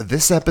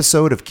This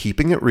episode of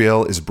Keeping It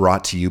Real is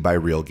brought to you by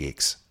Real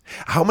Geeks.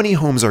 How many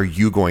homes are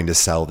you going to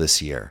sell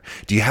this year?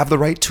 Do you have the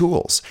right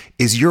tools?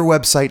 Is your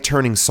website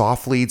turning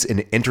soft leads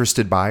into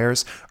interested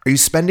buyers? Are you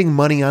spending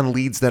money on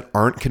leads that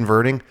aren't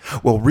converting?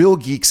 Well, Real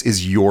Geeks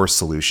is your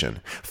solution.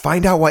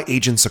 Find out why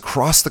agents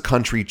across the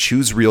country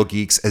choose Real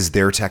Geeks as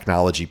their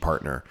technology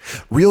partner.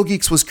 Real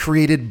Geeks was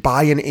created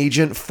by an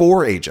agent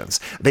for agents.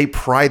 They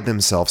pride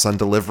themselves on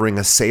delivering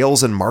a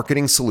sales and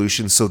marketing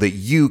solution so that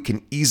you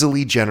can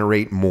easily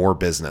generate more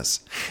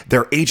business.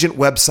 Their agent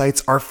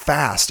websites are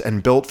fast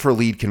and built for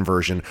lead conversion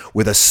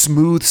with a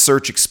smooth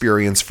search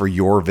experience for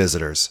your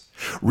visitors.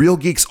 Real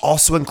Geeks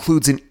also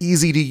includes an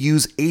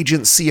easy-to-use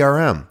agent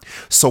CRM.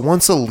 So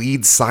once a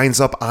lead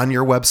signs up on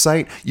your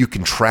website, you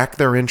can track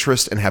their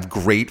interest and have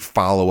great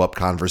follow-up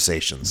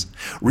conversations.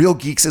 Real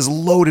Geeks is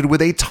loaded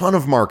with a ton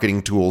of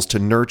marketing tools to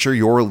nurture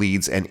your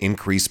leads and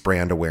increase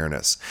brand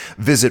awareness.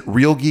 Visit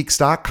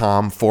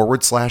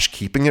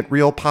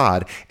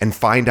realgeeks.com/keepingitrealpod and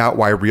find out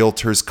why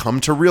realtors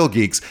come to Real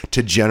Geeks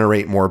to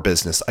generate more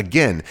business.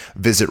 Again,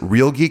 visit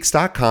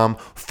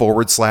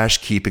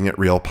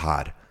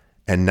realgeeks.com/keepingitrealpod.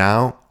 And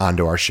now, on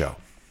to our show.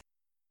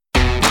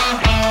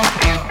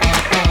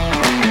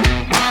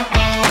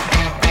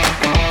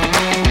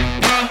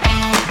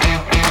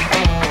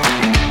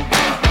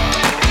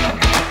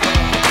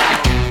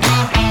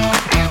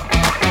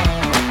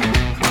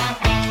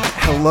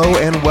 Hello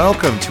and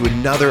welcome to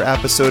another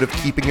episode of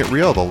Keeping It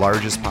Real, the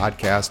largest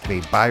podcast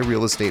made by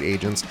real estate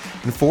agents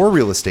and for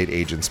real estate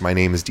agents. My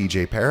name is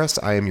DJ Paris.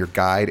 I am your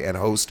guide and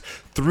host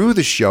through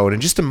the show. And in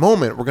just a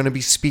moment, we're going to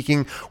be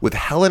speaking with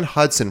Helen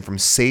Hudson from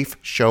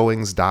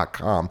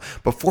SafeShowings.com.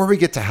 Before we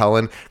get to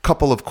Helen, a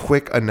couple of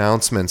quick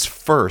announcements.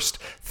 First,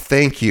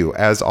 thank you,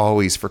 as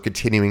always, for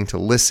continuing to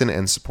listen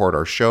and support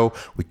our show.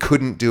 We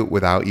couldn't do it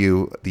without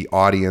you, the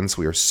audience.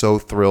 We are so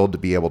thrilled to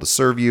be able to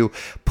serve you.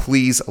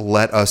 Please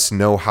let us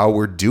know how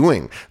we're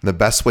doing. And the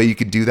best way you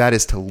can do that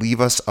is to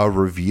leave us a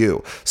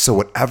review. So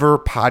whatever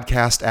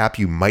podcast app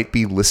you might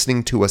be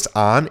listening to us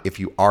on, if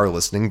you are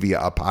listening via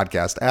a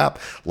podcast app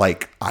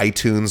like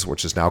iTunes,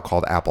 which is now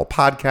called Apple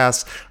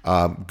Podcasts,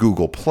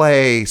 Google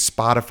Play,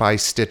 Spotify,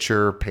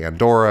 Stitcher,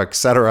 Pandora,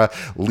 etc.,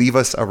 leave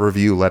us a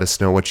review. Let us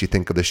know what you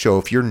think of the show.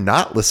 If you're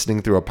not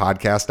listening through a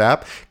podcast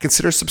app,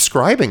 consider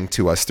subscribing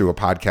to us through a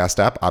podcast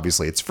app.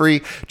 Obviously, it's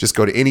free. Just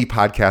go to any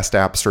podcast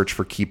app, search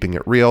for Keeping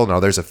It Real. Now,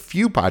 there's a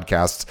few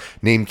podcasts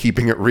named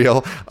Keeping It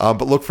Real,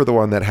 but look for the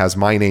one that has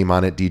my name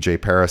on it, DJ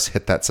Paris.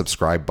 Hit that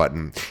subscribe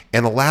button.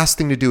 And the last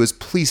thing to do is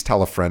please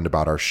tell a friend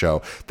about our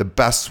show. The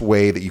best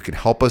way that you can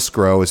help us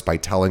grow is by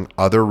telling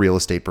other real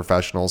estate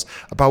professionals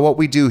about what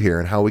we do here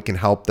and how we can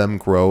help them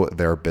grow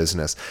their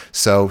business.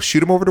 So shoot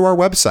them over to our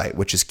website,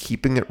 which is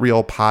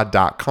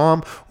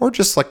keepingitrealpod.com, or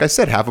just like I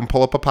said, have them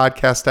pull up a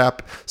podcast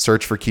app,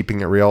 search for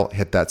Keeping It Real,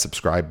 hit that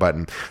subscribe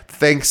button.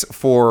 Thanks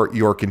for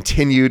your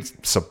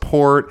continued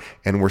support,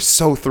 and we're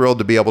so thrilled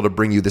to be able to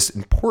bring you this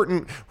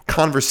important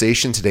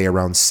conversation today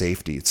around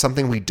safety. It's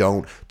something we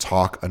don't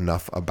talk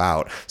enough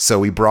about. So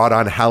we brought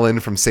on Helen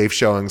from Safe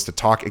Showings to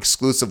talk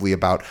exclusively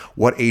about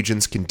what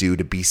agents can do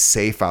to be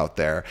safe out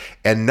there.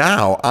 And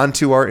now on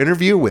to our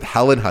interview with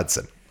Helen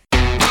Hudson.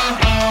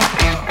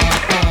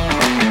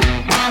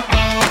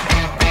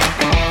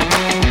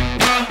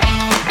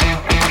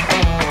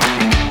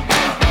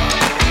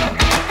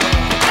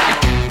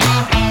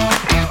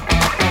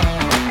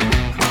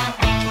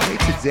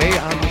 Today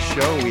on the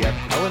show, we have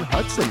Helen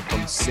Hudson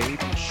from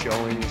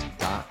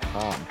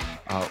SafeShowings.com.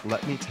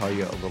 Let me tell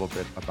you a little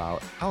bit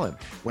about Helen.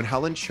 When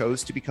Helen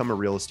chose to become a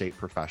real estate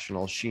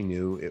professional, she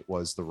knew it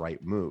was the right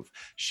move.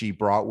 She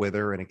brought with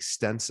her an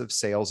extensive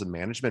sales and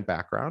management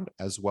background,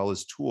 as well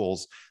as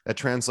tools that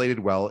translated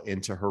well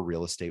into her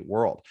real estate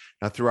world.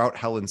 Now, throughout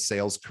Helen's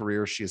sales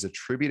career, she has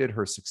attributed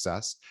her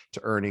success to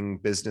earning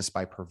business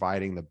by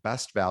providing the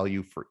best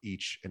value for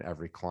each and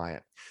every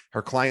client.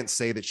 Her clients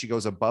say that she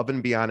goes above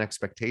and beyond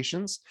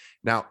expectations.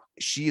 Now,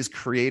 she has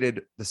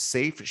created the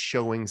Safe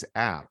Showings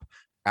app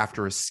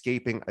after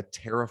escaping a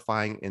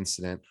terrifying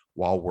incident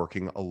while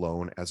working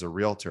alone as a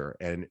realtor.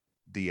 And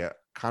the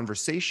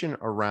conversation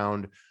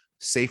around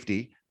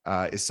safety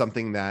is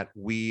something that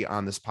we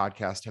on this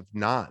podcast have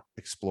not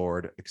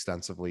explored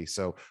extensively.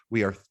 So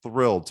we are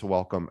thrilled to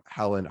welcome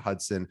Helen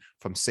Hudson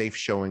from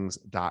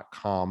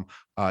SafeShowings.com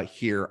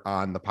here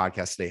on the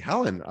podcast today.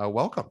 Helen,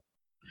 welcome.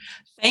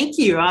 Thank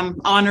you.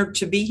 I'm honored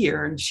to be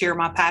here and share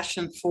my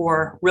passion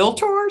for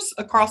realtors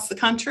across the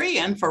country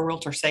and for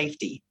realtor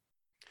safety.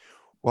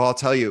 Well, I'll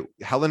tell you,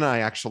 Helen and I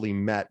actually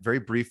met very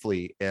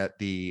briefly at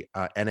the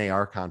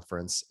NAR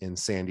conference in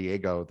San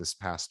Diego this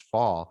past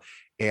fall.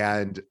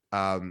 And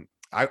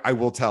I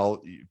will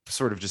tell,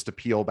 sort of just to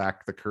peel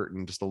back the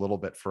curtain just a little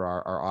bit for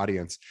our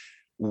audience,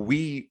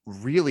 we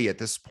really at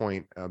this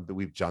point,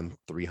 we've done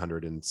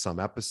 300 and some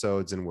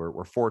episodes, and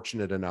we're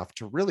fortunate enough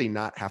to really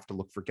not have to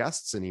look for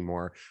guests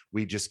anymore.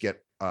 We just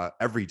get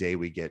every day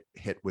we get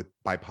hit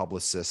by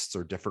publicists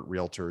or different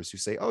realtors who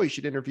say, oh, you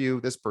should interview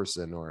this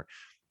person, or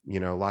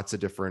lots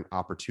of different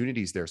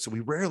opportunities there. So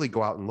we rarely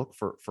go out and look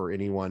for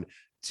anyone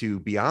to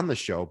be on the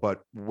show,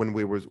 but when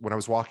I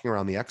was walking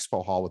around the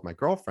expo hall with my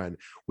girlfriend,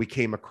 we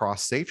came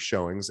across safe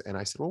showings, and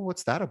I said, well,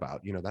 what's that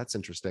about? That's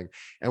interesting.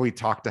 And we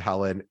talked to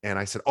Helen, and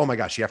I said, oh my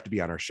gosh, you have to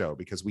be on our show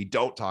because we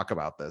don't talk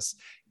about this.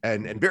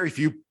 And very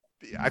few,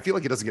 I feel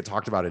like it doesn't get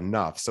talked about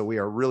enough. So we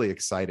are really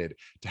excited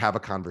to have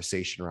a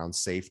conversation around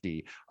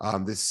safety.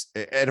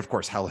 And of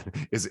course, Helen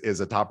is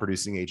a top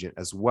producing agent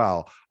as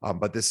well.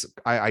 But this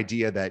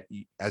idea that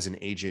as an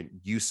agent,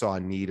 you saw a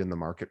need in the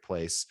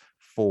marketplace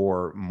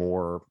for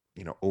more,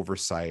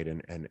 oversight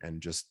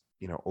and just,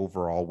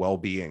 overall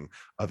well-being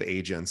of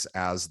agents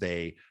as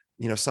they,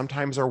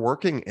 sometimes are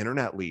working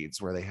internet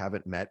leads where they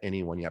haven't met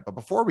anyone yet. But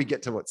before we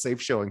get to what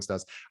Safe Showings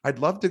does, I'd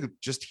love to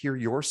just hear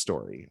your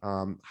story.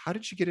 How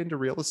did you get into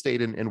real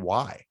estate and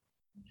why?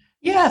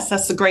 Yes,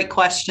 that's a great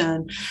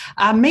question.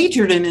 I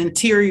majored in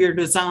interior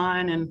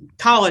design in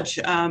college.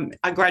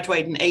 I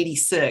graduated in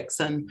 '86,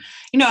 and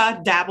I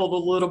dabbled a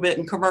little bit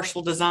in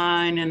commercial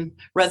design and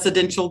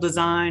residential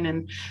design,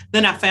 and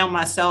then I found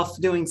myself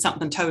doing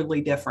something totally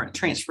different: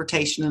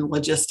 transportation and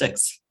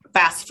logistics.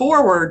 Fast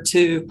forward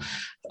to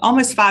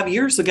almost 5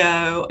 years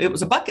ago, it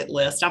was a bucket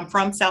list. I'm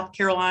from South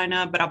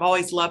Carolina, but I've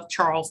always loved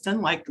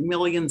Charleston like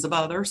millions of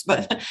others.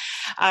 But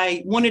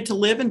I wanted to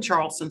live in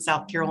Charleston,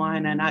 South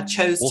Carolina, and I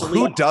chose to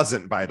who leave.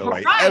 doesn't, by the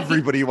way? Right.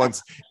 Everybody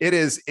wants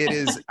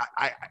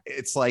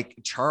it's like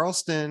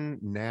Charleston,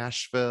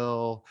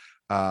 Nashville,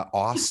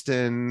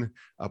 Austin,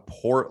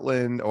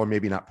 Portland, or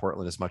maybe not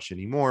Portland as much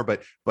anymore,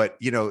 but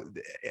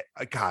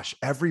gosh,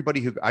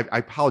 everybody who I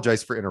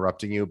apologize for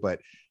interrupting you, but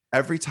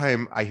every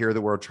time I hear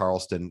the word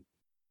Charleston,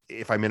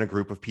 if I'm in a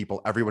group of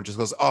people, everyone just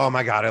goes, oh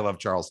my God, I love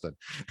Charleston.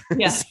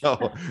 Yeah. so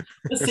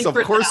of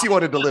course you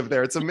wanted to live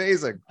there. It's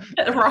amazing.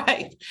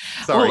 Right.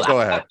 Sorry,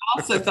 go ahead.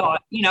 I also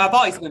thought, I've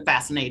always been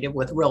fascinated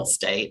with real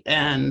estate,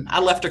 and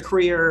I left a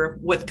career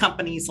with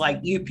companies like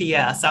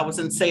UPS. I was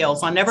in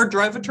sales. I never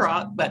drove a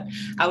truck, but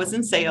I was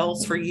in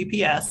sales for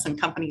UPS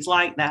and companies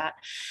like that,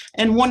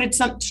 and wanted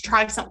to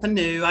try something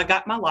new. I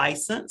got my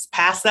license,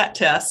 passed that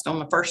test on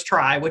the first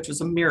try, which was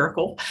a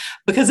miracle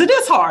because it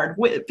is hard.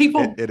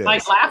 People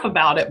might laugh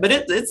about it, but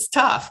it's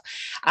tough.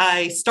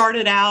 I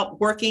started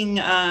out working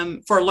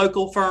for a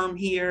local firm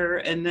here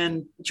and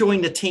then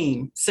joined a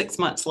team 6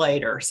 months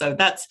later. So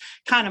that's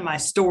kind of my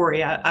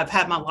story. I've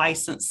had my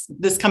license.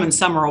 This coming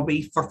summer will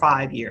be for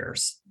 5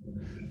 years.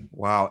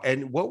 Wow.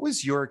 And what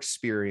was your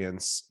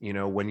experience,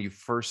 when you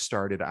first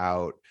started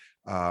out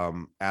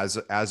as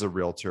a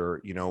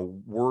realtor?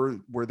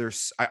 Were there,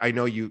 I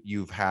know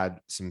you've had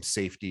some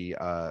safety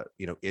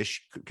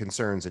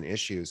concerns and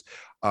issues,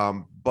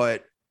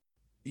 but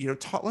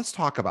let's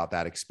talk about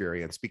that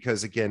experience,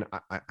 because again,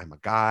 I'm a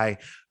guy.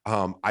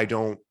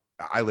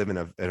 I live in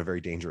a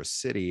very dangerous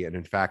city. And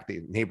in fact,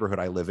 the neighborhood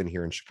I live in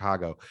here in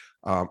Chicago,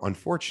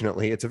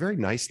 unfortunately, it's a very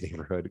nice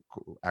neighborhood,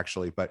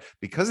 actually, but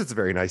because it's a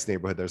very nice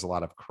neighborhood, there's a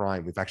lot of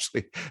crime. We've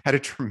actually had a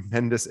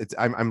tremendous,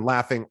 I'm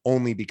laughing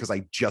only because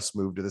I just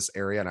moved to this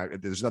area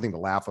and there's nothing to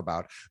laugh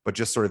about, but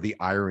just sort of the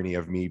irony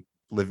of me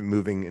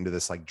moving into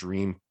this like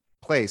dream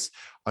place.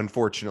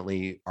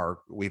 Unfortunately,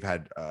 we've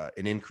had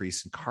an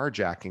increase in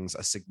carjackings,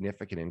 a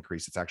significant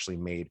increase. It's actually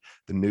made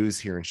the news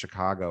here in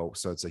Chicago.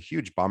 So it's a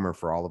huge bummer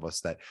for all of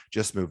us that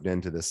just moved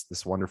into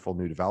this wonderful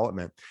new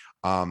development.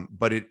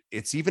 But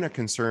it's even a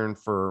concern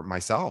for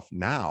myself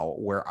now,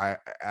 where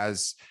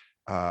as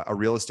a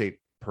real estate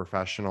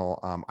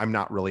professional, I'm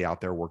not really out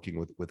there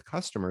working with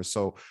customers.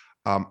 So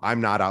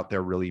I'm not out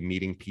there really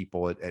meeting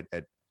people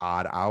at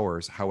odd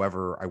hours.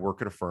 However, I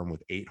work at a firm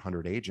with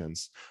 800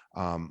 agents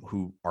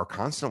who are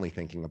constantly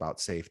thinking about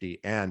safety.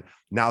 And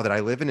now that I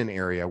live in an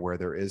area where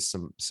there is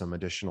some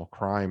additional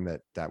crime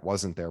that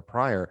wasn't there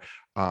prior,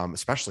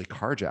 especially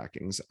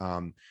carjackings,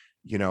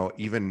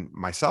 even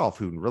myself,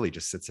 who really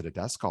just sits at a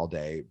desk all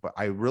day, but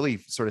I really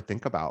sort of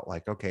think about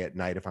like, okay, at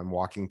night, if I'm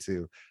walking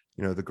to,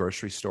 the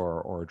grocery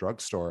store or a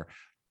drugstore,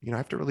 I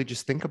have to really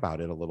just think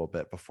about it a little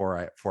bit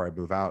before I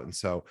move out. And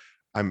so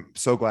I'm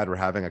so glad we're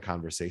having a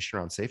conversation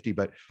around safety.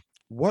 But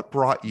what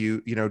brought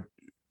you,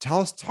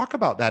 talk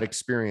about that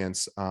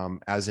experience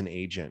as an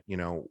agent.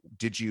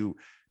 Did you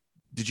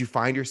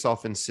find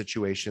yourself in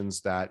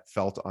situations that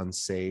felt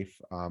unsafe,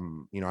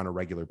 on a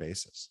regular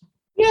basis?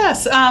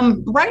 Yes.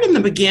 Right in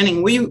the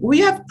beginning, we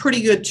have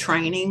pretty good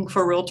training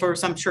for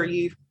realtors. I'm sure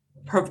you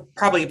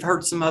probably have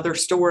heard some other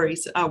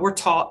stories. We're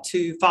taught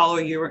to follow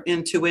your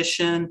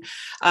intuition,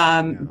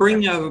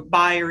 bring a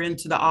buyer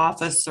into the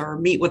office or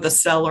meet with a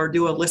seller,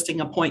 do a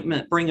listing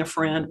appointment, bring a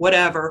friend,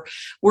 whatever.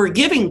 We're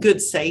given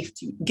good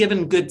safety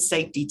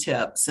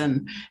tips.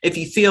 And if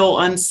you feel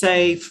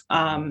unsafe,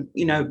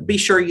 be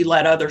sure you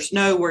let others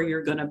know where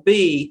you're going to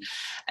be.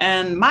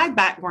 And my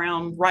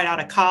background right out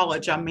of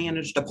college, I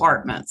managed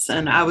apartments,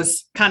 and I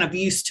was kind of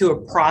used to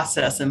a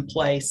process in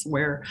place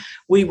where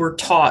we were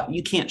taught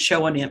you can't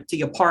show an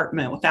empty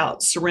apartment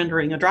without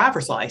surrendering a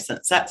driver's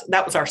license.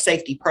 That was our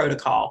safety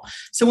protocol.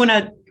 So when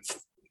I,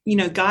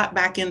 got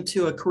back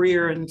into a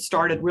career and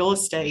started real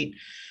estate,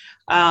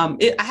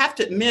 I have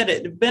to admit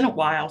it had been a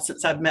while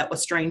since I've met with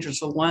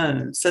strangers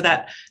alone. So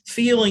that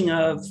feeling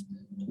of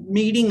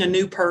meeting a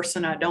new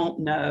person I don't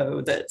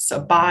know that's a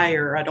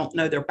buyer, I don't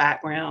know their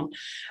background,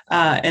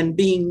 and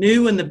being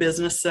new in the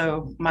business.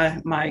 So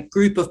my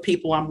group of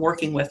people I'm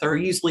working with are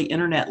usually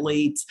internet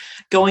leads,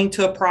 going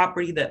to a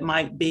property that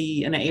might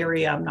be in an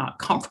area I'm not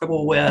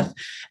comfortable with,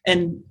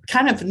 and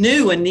kind of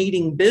new and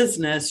needing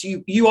business.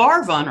 You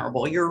are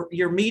vulnerable.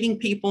 You're meeting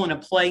people in a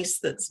place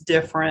that's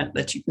different,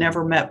 that you've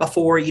never met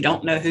before. You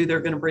don't know who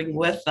they're going to bring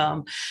with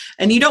them,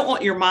 and you don't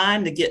want your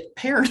mind to get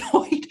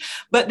paranoid.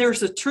 But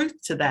there's a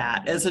truth to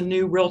that. As a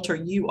new realtor,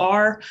 you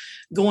are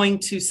going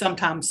to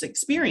sometimes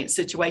experience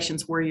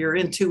situations where your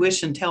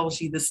intuition tells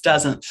you this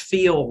doesn't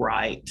feel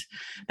right.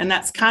 And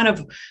that's kind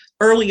of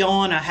early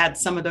on. I had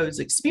some of those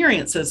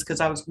experiences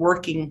because I was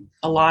working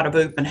a lot of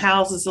open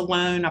houses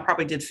alone. I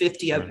probably did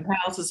 50 open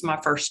houses my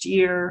first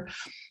year.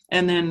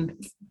 And then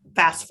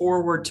fast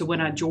forward to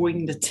when I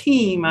joined the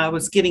team, I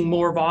was getting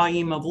more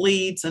volume of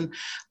leads and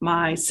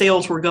my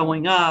sales were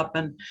going up.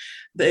 And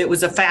it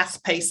was a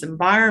fast-paced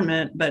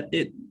environment, but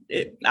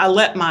I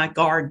let my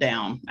guard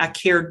down. I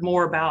cared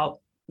more about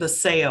the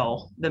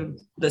sale than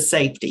the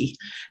safety.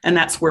 And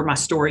that's where my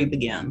story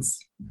begins.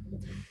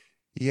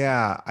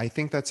 Yeah, I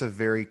think that's a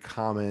very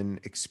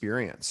common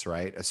experience,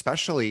 right?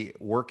 Especially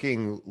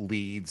working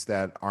leads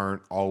that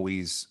aren't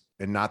always,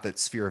 and not that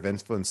sphere of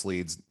influence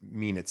leads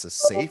mean it's a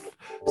safe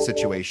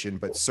situation,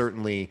 but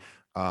certainly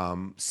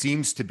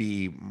seems to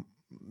be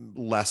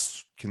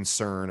less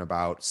concern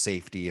about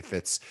safety. If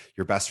it's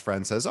your best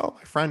friend says, oh,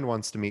 my friend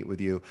wants to meet with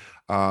you,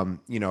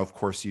 of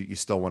course you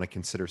still want to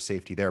consider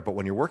safety there. But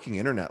when you're working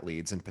internet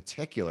leads in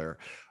particular,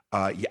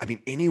 yeah, I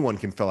mean, anyone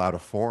can fill out a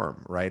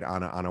form, right,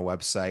 on a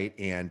website,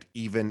 and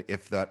even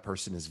if that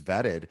person is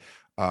vetted,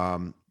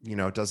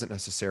 it doesn't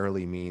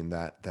necessarily mean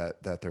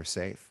that they're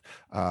safe.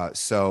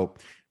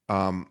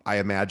 I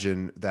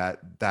imagine that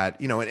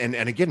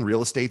and again,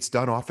 real estate's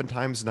done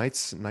oftentimes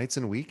nights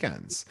and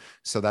weekends.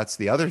 So that's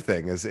the other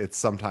thing, is it's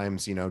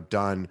sometimes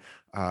done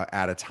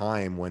at a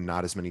time when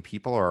not as many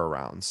people are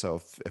around.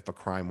 So if a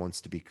crime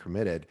wants to be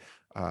committed,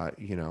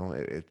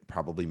 it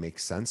probably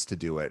makes sense to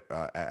do it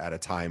at a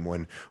time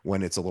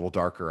when it's a little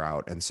darker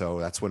out. And so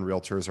that's when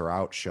realtors are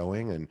out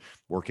showing and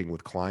working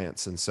with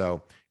clients. And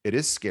so it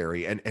is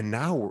scary. And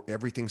now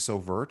everything's so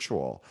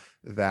virtual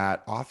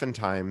that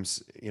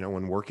oftentimes,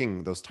 when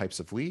working those types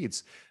of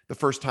leads, the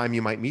first time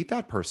you might meet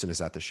that person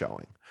is at the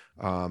showing.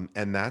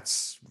 And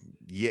that's,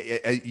 yeah.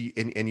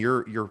 And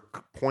your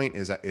point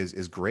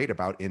is great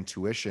about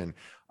intuition.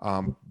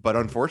 But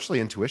unfortunately,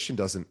 intuition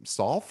doesn't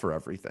solve for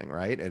everything,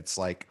 right? It's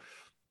like,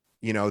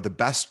 the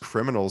best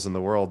criminals in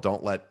the world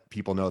don't let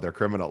people know they're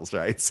criminals,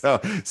 right?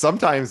 So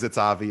sometimes it's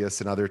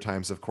obvious, and other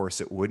times, of course,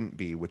 it wouldn't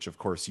be, which of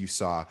course you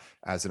saw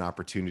as an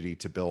opportunity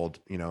to build,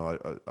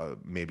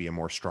 maybe a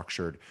more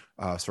structured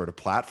sort of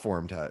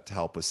platform to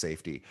help with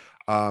safety.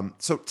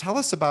 So tell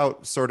us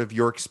about sort of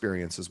your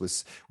experiences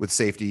with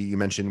safety. You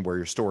mentioned where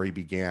your story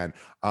began,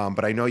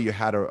 but I know you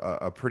had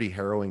a pretty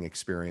harrowing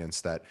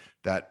experience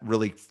that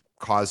really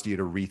caused you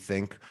to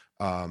rethink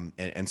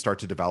and start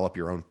to develop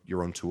your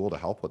own tool to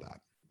help with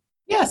that.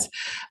 Yes.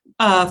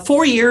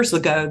 4 years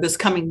ago, this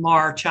coming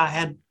March, I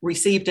had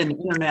received an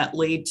internet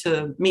lead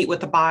to meet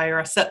with a buyer.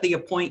 I set the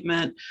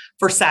appointment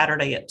for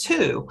Saturday at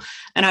 2:00.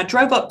 And I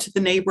drove up to the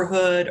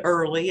neighborhood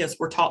early, as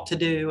we're taught to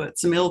do.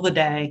 It's the middle of the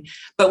day.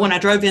 But when I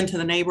drove into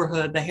the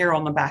neighborhood, the hair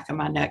on the back of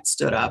my neck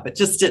stood up. It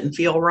just didn't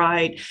feel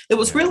right. It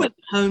was really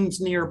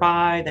homes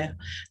nearby that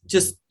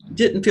just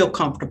didn't feel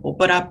comfortable.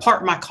 But I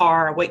parked my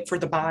car. I wait for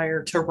the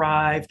buyer to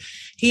arrive.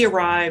 He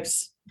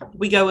arrives.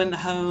 We go in the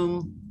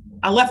home.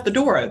 I left the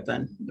door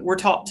open. We're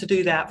taught to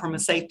do that from a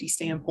safety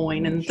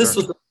standpoint. And This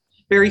was a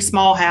very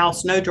small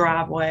house, no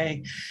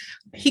driveway.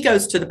 He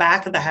goes to the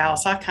back of the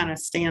house. I kind of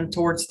stand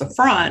towards the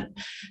front,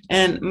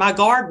 and my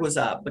guard was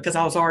up because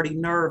I was already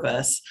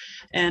nervous.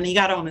 And he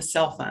got on his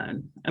cell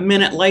phone. A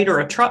minute later,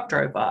 a truck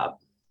drove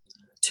up.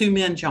 2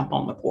 men jump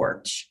on the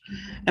porch,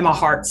 and my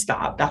heart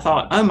stopped. I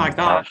thought, oh my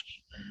gosh,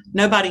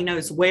 nobody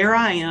knows where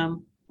I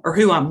am or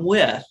who I'm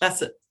with.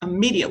 That's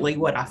immediately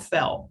what I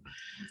felt.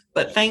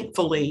 But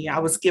thankfully, I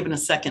was given a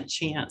second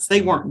chance.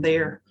 They weren't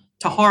there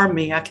to harm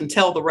me. I can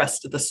tell the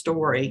rest of the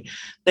story.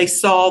 They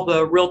saw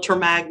the realtor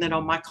magnet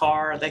on my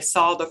car. They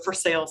saw the for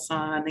sale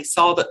sign. They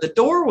saw that the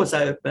door was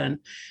open,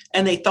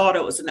 and they thought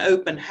it was an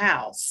open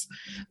house.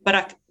 But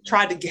I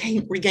tried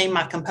to regain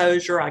my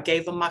composure. I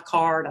gave them my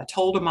card. I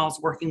told them I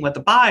was working with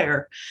a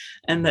buyer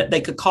and that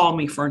they could call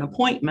me for an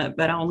appointment.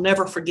 But I'll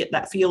never forget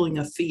that feeling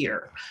of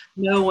fear,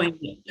 knowing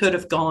it could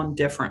have gone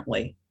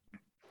differently.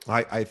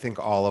 I think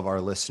all of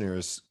our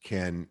listeners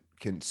can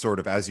sort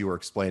of, as you were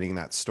explaining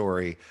that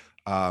story,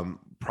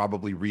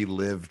 probably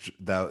relived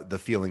the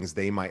feelings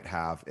they might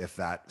have if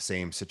that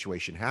same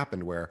situation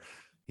happened, where,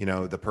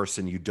 the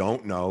person you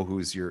don't know,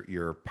 who's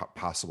your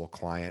possible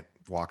client,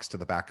 walks to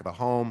the back of the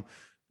home,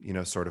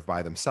 sort of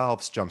by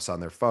themselves, jumps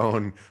on their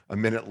phone. A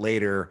minute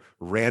later,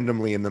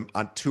 randomly on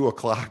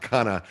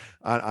 2:00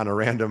 on a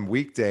random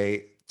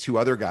weekday, 2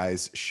 other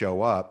guys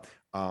show up.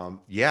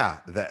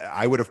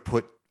 I would have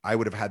put I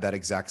would have had that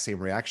exact same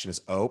reaction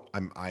as, oh,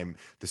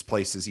 this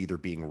place is either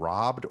being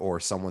robbed or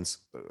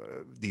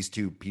these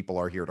two people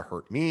are here to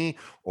hurt me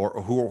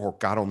or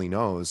God only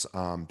knows.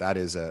 It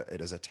is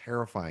a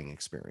terrifying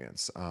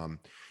experience.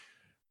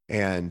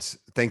 And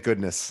thank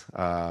goodness,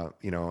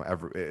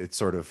 it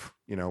sort of,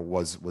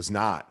 was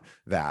not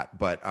that,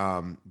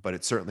 but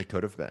it certainly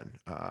could have been.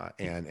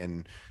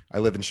 And I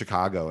live in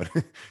Chicago,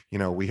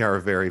 and we are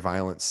a very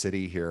violent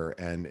city here,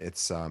 and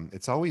it's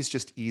always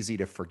just easy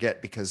to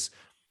forget because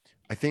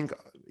I think,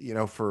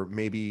 for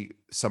maybe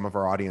some of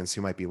our audience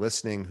who might be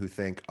listening who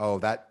think, oh,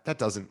 that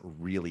doesn't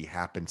really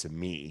happen to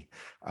me.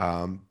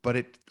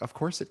 But of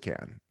course it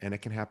can, and it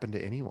can happen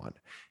to anyone.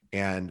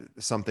 And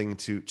something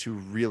to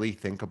really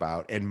think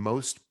about. And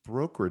most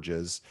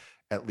brokerages,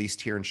 at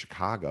least here in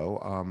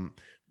Chicago,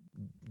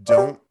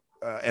 don't,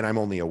 and I'm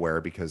only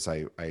aware because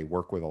I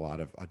work with a lot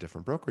of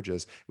different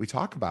brokerages. We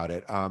talk about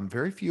it.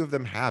 Very few of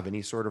them have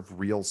any sort of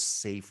real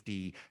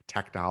safety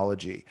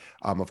technology.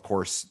 Of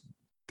course,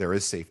 there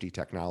is safety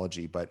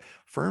technology, but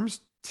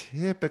firms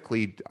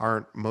typically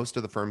aren't. Most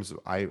of the firms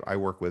I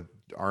work with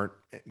aren't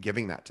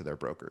giving that to their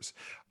brokers.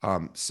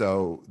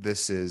 So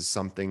this is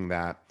something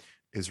that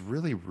is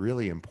really,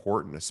 really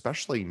important,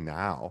 especially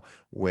now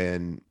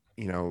when,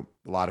 a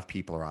lot of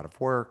people are out of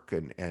work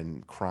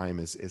and crime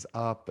is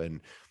up,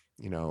 and,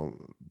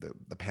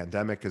 the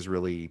pandemic has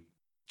really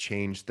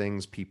changed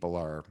things. People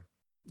are,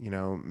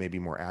 maybe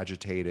more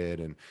agitated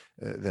and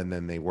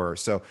than they were.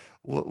 So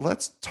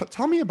let's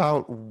tell me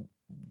about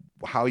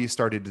how you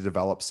started to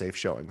develop safe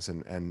showings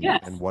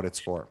and what it's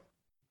for.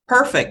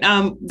 Perfect.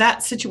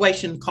 That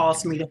situation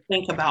caused me to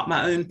think about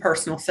my own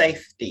personal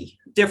safety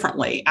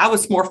differently. I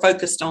was more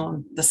focused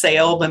on the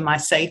sale than my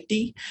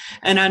safety,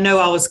 and I know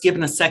I was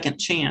given a second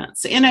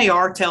chance.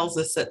 NAR tells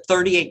us that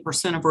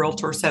 38% of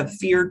realtors have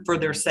feared for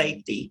their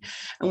safety.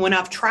 And when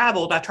I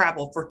traveled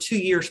for 2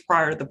 years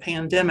prior to the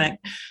pandemic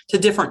to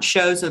different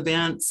shows,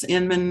 events,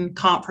 Inman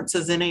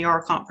conferences,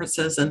 NAR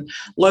conferences, and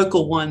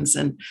local ones.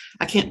 And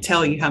I can't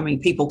tell you how many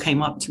people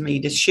came up to me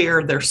to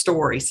share their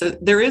story. So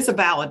there is a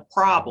valid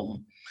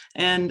problem.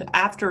 And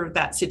after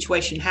that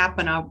situation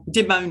happened, I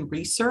did my own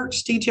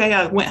research, DJ.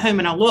 I went home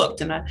and I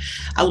looked and I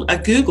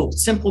Googled,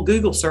 simple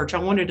Google search. I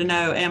wanted to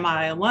know, am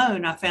I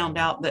alone? I found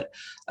out that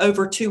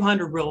over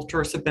 200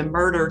 realtors have been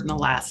murdered in the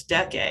last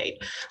decade.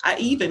 I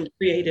even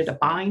created a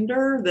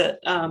binder that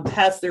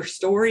has their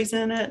stories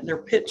in it,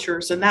 their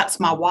pictures, and that's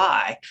my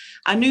why.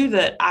 I knew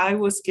that I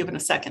was given a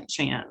second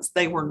chance.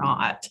 They were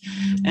not.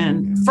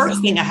 And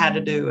first thing I had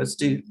to do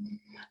was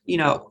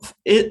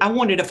I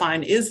wanted to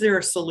find, is there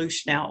a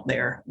solution out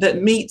there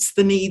that meets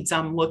the needs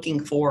I'm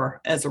looking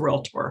for as a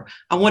realtor?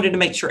 I wanted to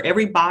make sure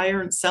every buyer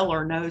and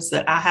seller knows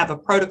that I have a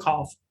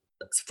protocol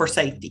for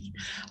safety.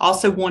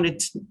 Also wanted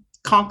to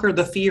conquer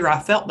the fear I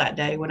felt that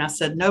day when I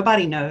said,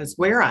 nobody knows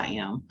where I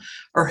am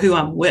or who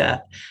I'm with.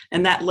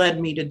 And that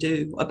led me to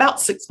do about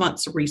 6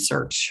 months of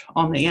research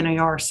on the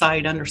NAR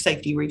site under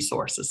safety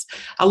resources.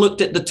 I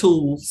looked at the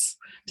tools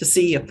to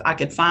see if I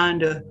could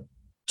find a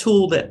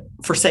tool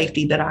for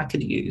safety that I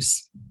could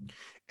use.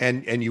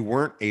 And you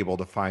weren't able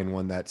to find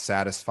one that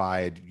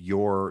satisfied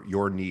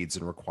your needs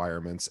and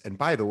requirements. And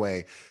by the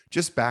way,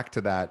 just back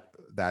to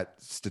that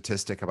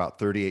statistic about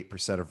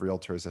 38% of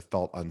realtors have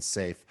felt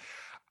unsafe.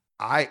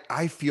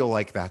 I feel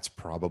like that's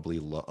probably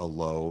a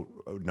low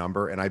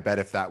number. And I bet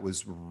if that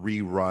was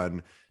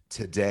rerun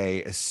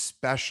today,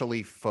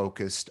 especially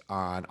focused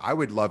on, I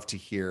would love to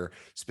hear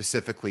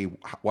specifically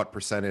what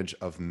percentage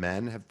of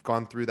men have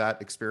gone through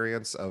that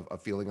experience of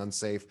feeling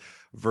unsafe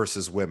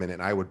versus women.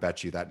 And I would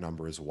bet you that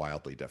number is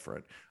wildly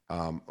different.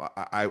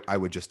 I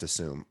would just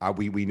assume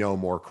we know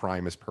more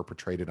crime is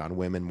perpetrated on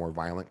women, more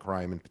violent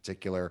crime in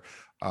particular,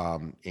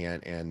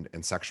 and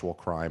sexual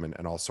crime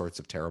and all sorts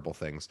of terrible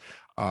things.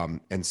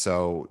 And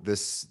so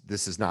this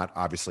is not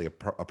obviously a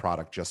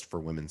product just for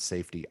women's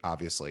safety,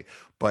 obviously,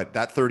 but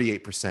that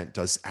 38%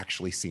 does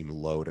actually seem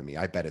low to me.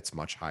 I bet it's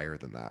much higher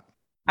than that.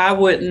 I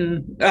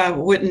wouldn't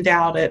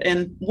doubt it.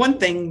 And one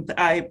thing that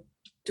I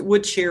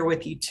would share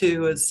with you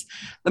too is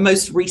the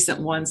most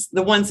recent ones,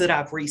 the ones that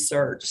I've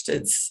researched.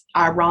 It's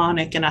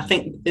ironic, and I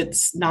think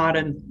it's not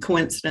a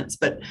coincidence,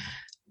 but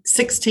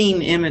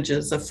 16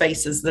 images of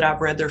faces that I've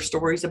read their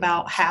stories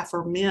about, half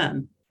are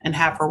men and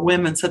half are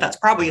women. So that's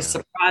probably a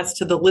surprise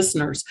to the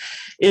listeners.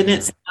 And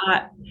it's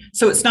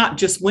not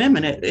just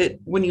women.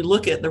 It when you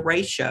look at the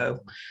ratio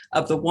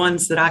of the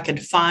ones that I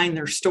could find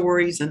their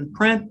stories and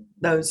print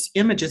those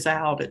images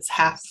out, it's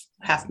half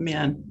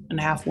men and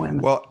half women.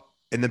 Well,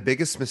 and the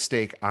biggest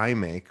mistake I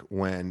make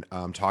when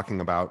talking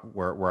about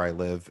where I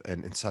live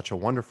and in such a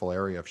wonderful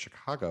area of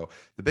Chicago,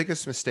 the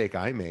biggest mistake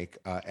I make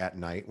at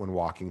night when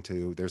walking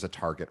there's a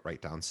Target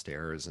right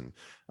downstairs and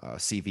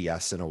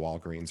CVS and a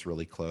Walgreens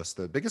really close.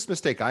 The biggest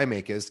mistake I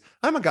make is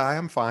I'm a guy,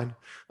 I'm fine.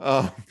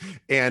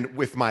 And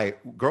with my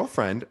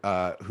girlfriend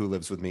who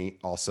lives with me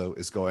also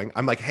is going,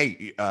 I'm like,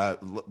 hey,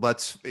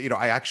 let's,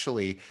 I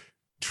actually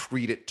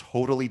treat it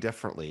totally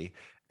differently.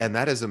 And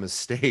that is a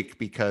mistake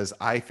because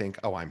I think,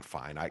 oh, I'm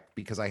fine.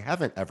 Because I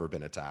haven't ever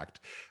been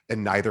attacked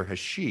and neither has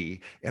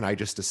she. And I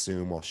just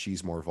assume, well,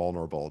 she's more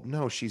vulnerable.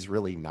 No, she's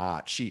really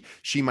not. She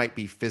might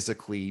be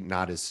physically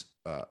not as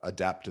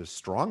adept, as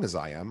strong as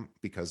I am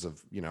because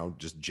of,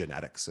 just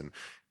genetics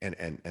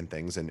and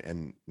things.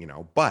 And,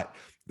 but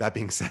that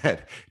being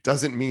said,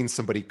 doesn't mean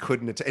somebody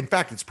couldn't. In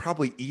fact, it's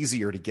probably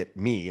easier to get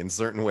me in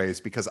certain ways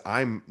because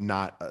I'm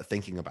not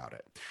thinking about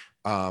it.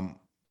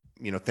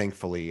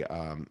 Thankfully,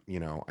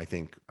 I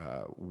think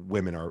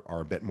women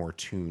are a bit more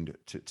tuned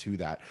to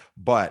that,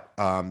 but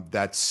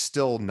that's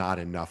still not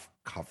enough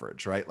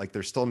coverage, right? Like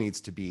there still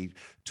needs to be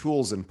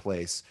tools in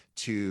place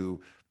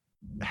to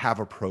have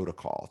a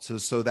protocol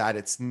so that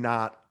it's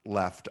not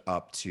left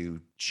up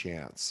to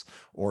chance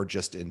or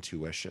just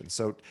intuition.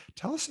 So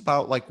tell us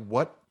about like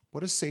what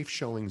does safe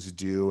showings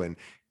do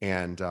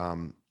and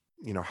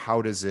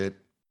how does it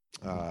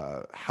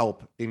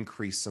help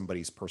increase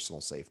somebody's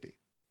personal safety?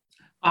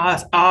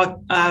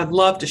 I'd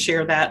love to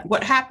share that.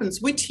 What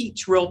happens, we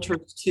teach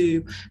realtors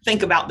to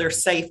think about their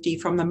safety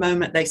from the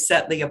moment they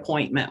set the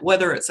appointment,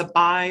 whether it's a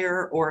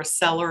buyer or a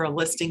seller, a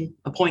listing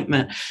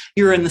appointment,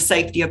 you're in the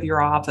safety of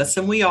your office.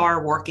 And we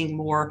are working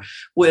more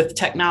with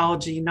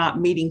technology, not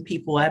meeting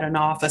people at an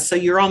office. So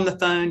you're on the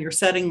phone, you're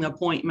setting the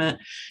appointment,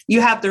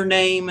 you have their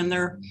name and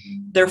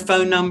their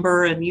phone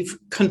number, and you've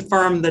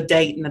confirmed the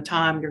date and the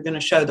time you're going to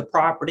show the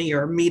property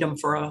or meet them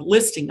for a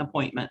listing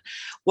appointment.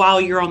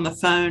 While you're on the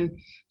phone,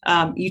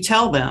 you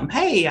tell them,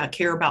 hey, I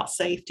care about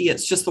safety.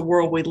 It's just the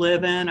world we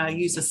live in. I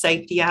use a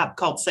safety app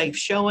called Safe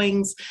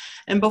Showings.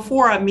 And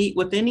before I meet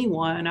with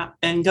anyone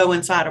and go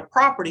inside a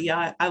property,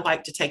 I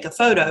like to take a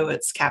photo.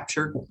 It's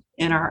captured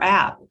in our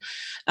app.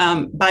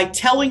 By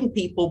telling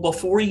people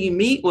before you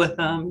meet with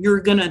them,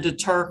 you're going to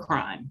deter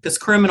crime because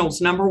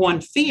criminals' number one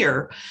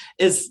fear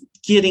is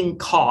getting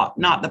caught,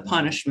 not the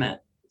punishment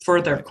for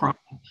their crime.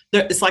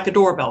 It's like a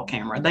doorbell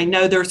camera. They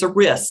know there's a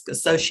risk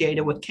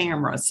associated with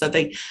cameras, so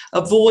they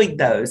avoid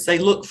those. They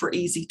look for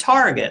easy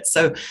targets.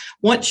 So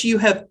once you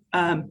have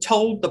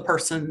told the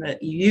person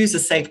that you use a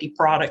safety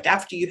product,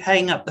 after you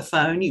hang up the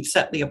phone, you've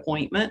set the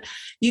appointment,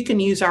 you can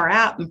use our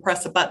app and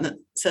press a button that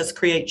says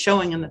create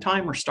showing and the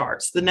timer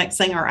starts. The next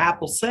thing our app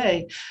will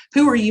say,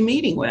 who are you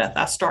meeting with?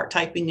 I start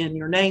typing in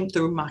your name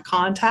through my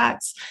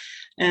contacts,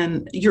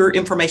 and your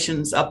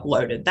information's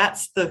uploaded.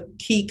 That's the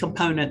key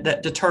component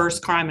that deters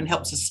crime and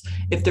helps us,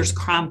 if there's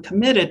crime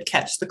committed,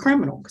 catch the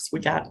criminal, because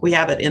we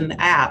have it in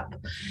the app.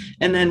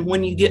 And then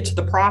when you get to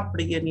the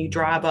property and you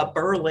drive up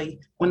early,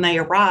 when they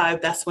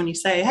arrive, that's when you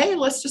say, hey,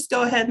 let's just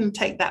go ahead and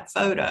take that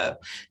photo.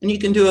 And you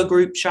can do a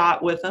group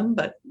shot with them,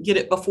 but get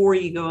it before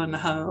you go in the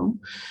home.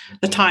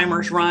 The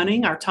timer's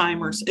running. Our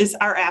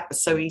app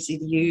is so easy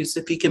to use.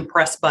 If you can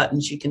press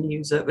buttons, you can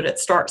use it, but it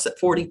starts at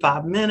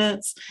 45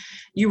 minutes.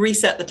 You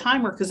reset the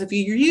timer because if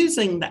you're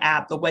using the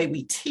app the way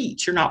we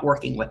teach, you're not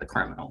working with a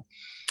criminal.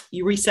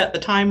 You reset the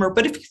timer,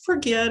 but if you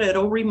forget,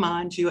 it'll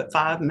remind you at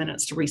 5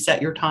 minutes to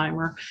reset your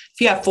timer.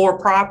 If you have 4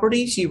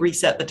 properties, you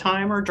reset the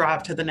timer,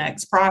 drive to the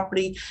next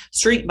property,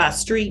 street by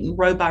street and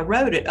road by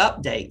road, it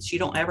updates. You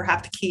don't ever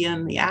have to key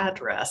in the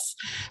address.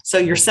 So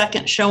your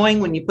second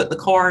showing, when you put the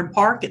car in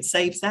park, it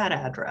saves that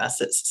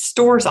address. It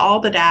stores all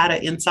the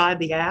data inside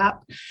the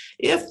app.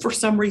 If for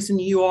some reason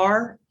you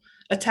are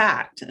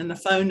attacked and the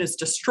phone is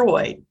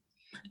destroyed,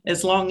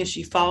 as long as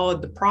you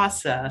followed the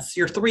process,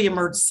 your 3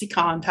 emergency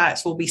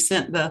contacts will be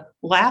sent the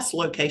last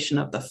location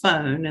of the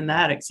phone in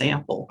that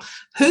example,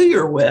 who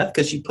you're with,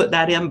 because you put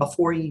that in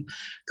before you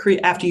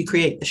after you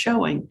create the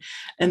showing,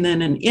 and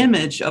then an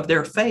image of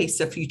their face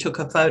if you took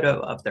a photo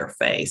of their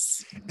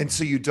face. And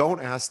so you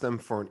don't ask them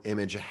for an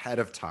image ahead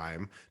of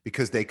time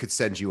because they could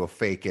send you a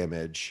fake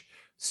image.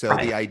 So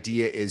right. The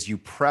idea is you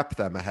prep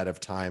them ahead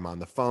of time on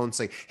the phone,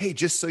 say, hey,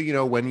 just so you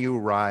know, when you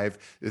arrive,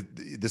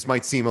 this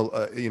might seem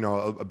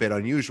a bit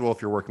unusual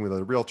if you're working with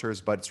other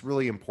realtors, but it's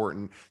really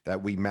important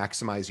that we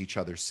maximize each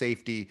other's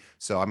safety.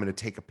 So I'm going to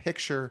take a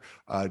picture,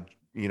 of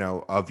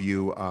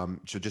you.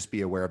 So just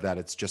be aware of that.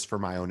 It's just for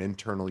my own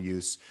internal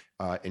use,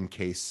 in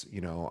case,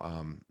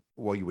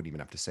 well, you wouldn't even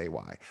have to say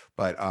why,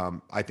 but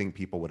I think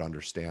people would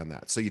understand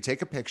that. So you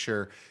take a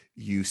picture,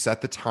 you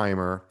set the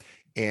timer,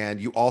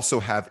 and you also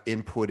have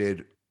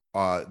inputted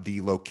the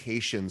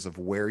locations of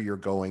where you're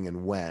going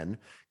and when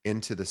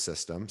into the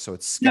system. So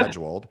it's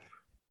scheduled.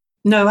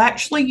 No,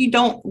 actually you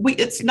don't.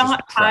 It's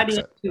not tied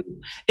into.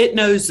 It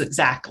knows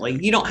exactly.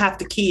 You don't have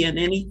to key in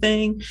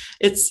anything.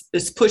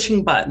 It's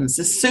pushing buttons.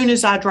 As soon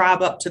as I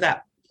drive up to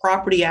that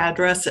property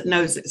address, it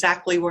knows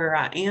exactly where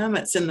I am.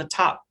 It's in the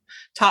top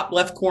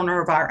left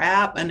corner of our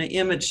app, and an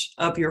image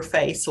of your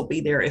face will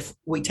be there if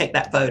we take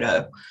that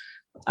photo.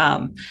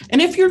 And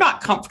if you're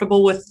not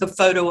comfortable with the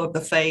photo of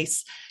the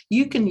face,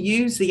 You can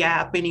use the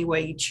app any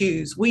way you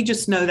choose. We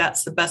just know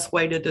that's the best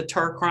way to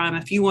deter crime.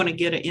 If you want to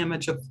get an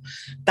image of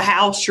the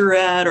house you're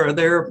at, or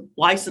their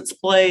license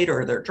plate,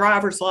 or their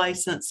driver's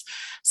license,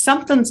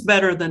 something's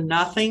better than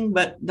nothing.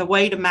 But the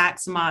way to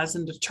maximize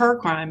and deter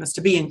crime is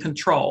to be in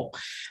control.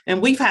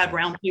 And we've had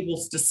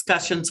roundtables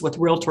discussions with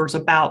realtors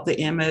about the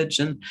image.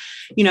 And,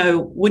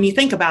 when you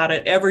think about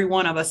it, every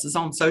one of us is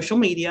on social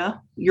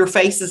media. Your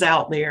face is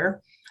out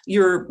there.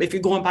 If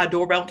you're going by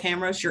doorbell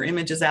cameras, your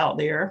image is out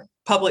there.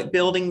 Public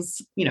buildings,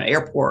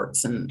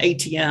 airports and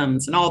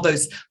ATMs and all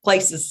those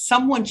places.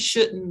 Someone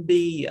shouldn't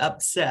be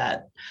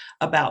upset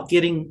about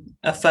getting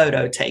a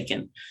photo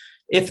taken.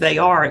 If they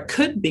are, it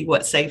could be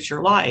what saves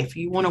your life.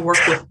 You want to work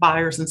with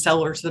buyers and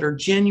sellers that are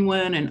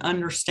genuine and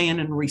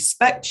understand and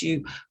respect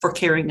you for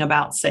caring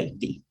about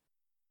safety.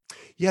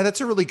 Yeah,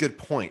 that's a really good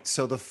point.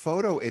 So the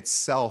photo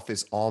itself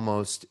is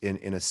almost,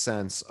 in a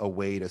sense, a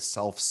way to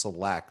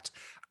self-select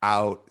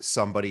out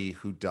somebody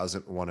who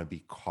doesn't want to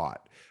be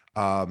caught.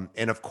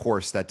 And of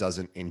course, that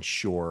doesn't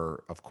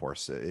ensure, of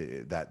course,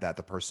 that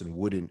the person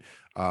wouldn't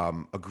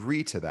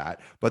agree to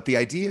that. But the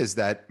idea is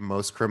that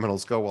most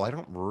criminals go, well, I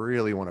don't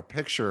really want a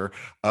picture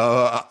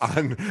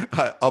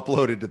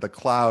uploaded to the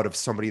cloud of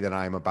somebody that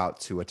I'm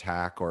about to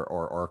attack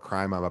or a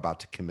crime I'm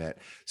about to commit.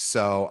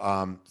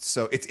 So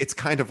it's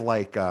kind of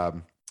like.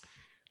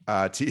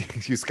 To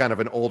use kind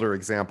of an older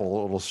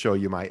example, it'll show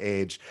you my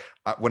age.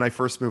 When I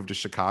first moved to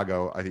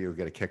Chicago, I think you'll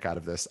get a kick out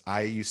of this.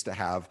 I used to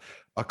have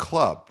a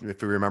club.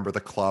 If you remember,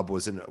 the club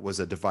was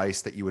a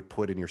device that you would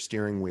put in your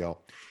steering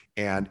wheel,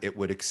 and it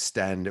would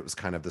extend. It was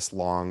kind of this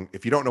long.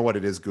 If you don't know what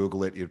it is,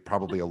 Google it. You'd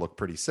probably look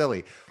pretty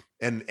silly.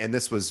 And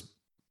this was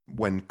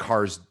when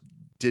cars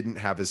didn't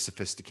have as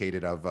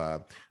sophisticated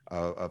of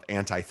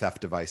anti-theft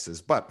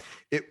devices, but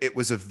it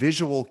was a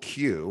visual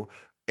cue.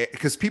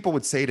 Because people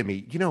would say to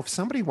me, if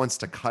somebody wants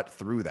to cut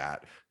through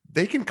that,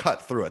 they can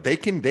cut through it. They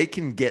can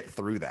get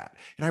through that.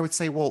 And I would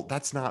say, well,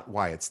 that's not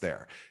why it's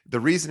there. The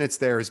reason it's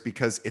there is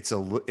because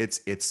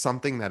it's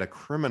something that a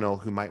criminal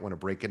who might want to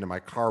break into my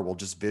car will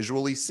just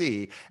visually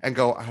see and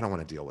go, I don't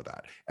want to deal with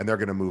that. And they're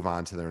going to move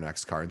on to their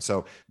next car. And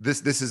so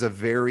this is a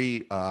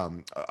very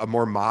a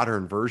more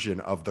modern version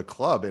of the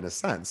club in a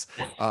sense,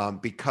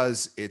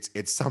 because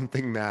it's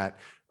something that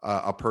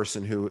a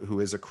person who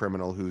is a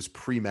criminal who's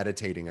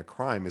premeditating a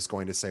crime is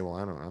going to say, well,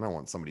 I don't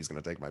want somebody's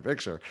going to take my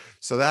picture.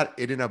 So that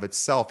in and of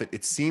itself,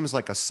 it seems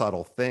like a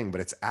subtle thing,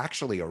 but it's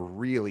actually a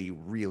really,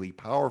 really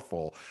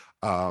powerful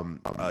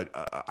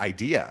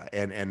idea.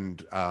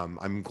 And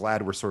I'm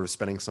glad we're sort of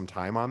spending some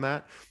time on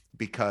that,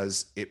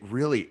 because it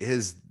really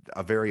is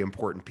a very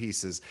important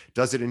piece.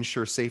 Does it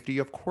ensure safety?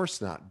 Of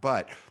course not.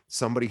 But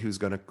somebody who's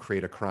going to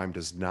create a crime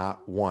does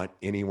not want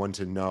anyone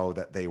to know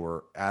that they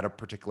were at a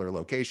particular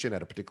location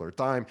at a particular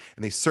time.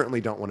 And they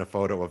certainly don't want a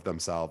photo of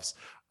themselves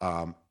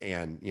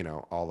and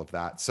all of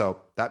that.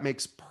 So that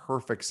makes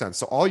perfect sense.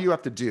 So all you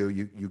have to do,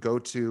 you go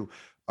to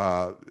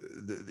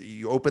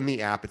you open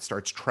the app, it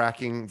starts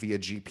tracking via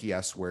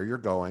GPS where you're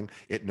going.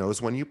 It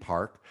knows when you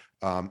park.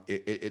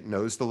 It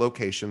knows the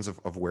locations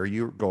of where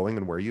you're going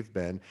and where you've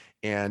been.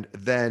 And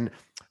then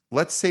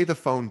let's say the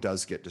phone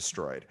does get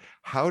destroyed.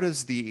 How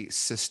does the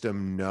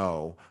system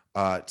know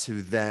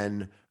to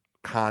then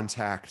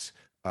contact,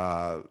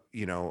 the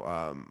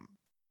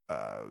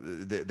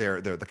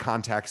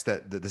contacts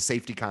the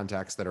safety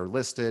contacts that are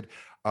listed?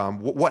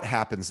 What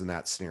happens in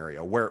that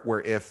scenario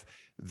where if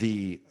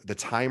the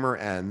timer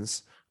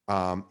ends,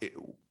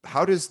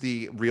 how does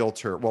the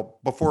realtor, well,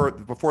 before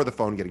the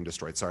phone getting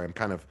destroyed, sorry, I'm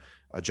kind of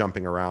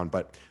jumping around,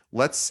 but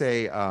let's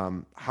say,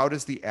 how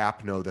does the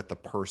app know that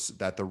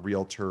the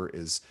realtor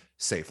is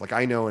safe? Like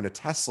I know in a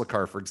Tesla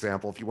car, for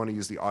example, if you want to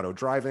use the auto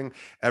driving,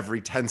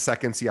 every 10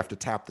 seconds you have to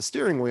tap the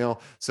steering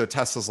wheel. So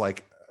Tesla's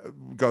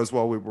goes,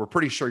 well, we're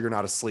pretty sure you're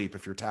not asleep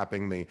if you're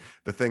tapping the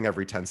thing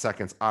every 10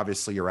 seconds.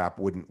 Obviously your app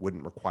wouldn't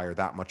require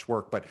that much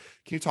work, but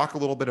can you talk a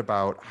little bit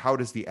about how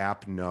does the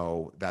app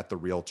know that the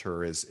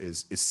realtor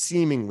is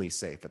seemingly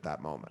safe at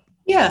that moment?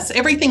 Yes,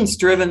 everything's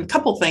driven. A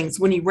couple things.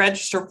 When you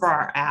register for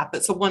our app,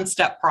 it's a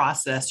one-step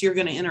process. You're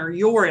going to enter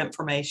your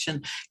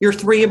information, your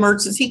 3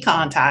 emergency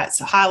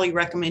contacts. I highly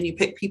recommend you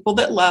pick people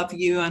that love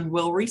you and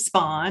will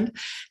respond.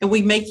 And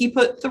we make you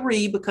put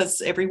 3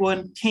 because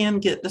everyone can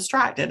get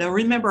distracted. And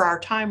remember, our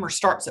timer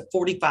starts at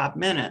 45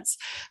 minutes.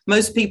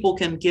 Most people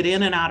can get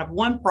in and out of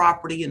one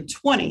property in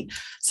 20.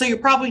 So you're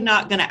probably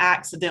not going to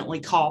accidentally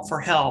call for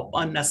help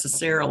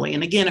unnecessarily.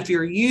 And again, if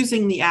you're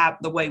using the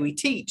app the way we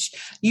teach,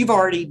 you've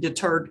already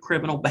deterred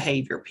criminal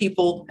behavior.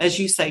 People, as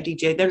you say,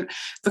 DJ, if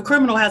a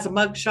criminal has a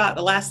mugshot,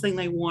 the last thing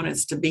they want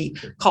is to be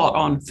caught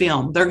on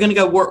film. They're going to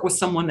go work with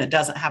someone that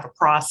doesn't have a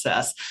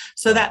process.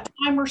 So that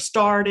timer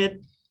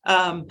started.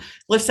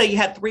 Let's say you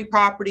had 3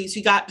 properties,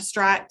 you got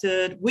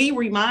distracted. We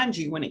remind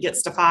you when it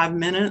gets to 5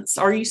 minutes,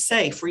 are you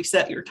safe?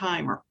 Reset your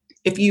timer.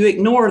 If you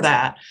ignore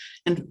that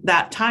and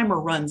that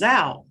timer runs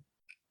out,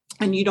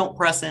 and you don't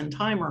press end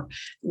timer,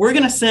 we're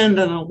going to send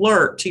an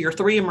alert to your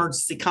 3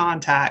 emergency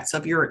contacts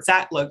of your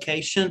exact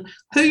location,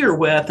 who you're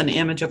with, an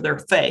image of their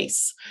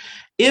face.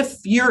 if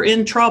you're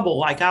in trouble,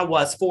 like I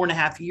was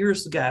 4.5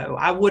 years ago,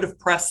 I would have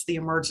pressed the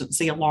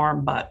emergency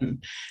alarm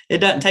button. It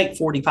doesn't take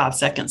 45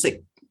 seconds.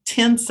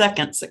 10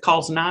 seconds, it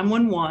calls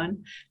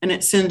 911 and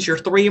it sends your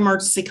 3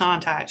 emergency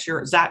contacts, your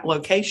exact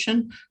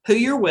location, who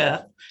you're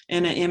with,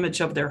 and an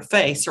image of their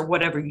face or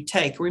whatever you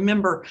take.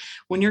 Remember,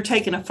 when you're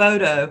taking a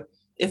photo,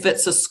 if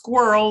it's a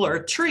squirrel or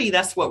a tree,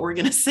 that's what we're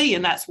going to see.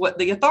 And that's what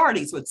the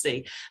authorities would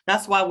see.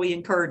 That's why we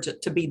encourage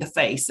it to be the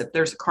face. If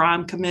there's a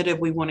crime committed,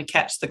 we want to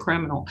catch the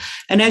criminal.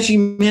 And as you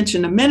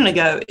mentioned a minute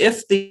ago,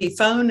 if the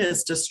phone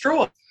is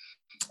destroyed,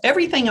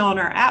 everything on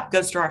our app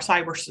goes to our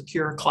cyber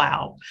secure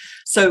cloud.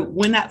 So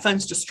when that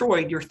phone's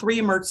destroyed, your 3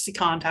 emergency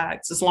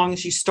contacts, as long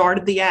as you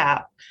started the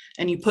app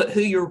and you put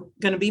who you're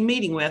going to be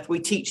meeting with, we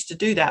teach to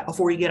do that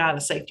before you get out of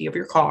the safety of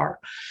your car.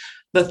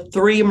 The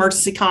 3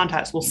 emergency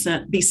contacts will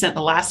be sent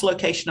the last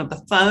location of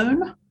the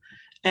phone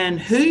and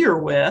who you're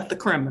with, the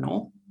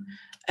criminal,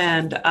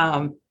 and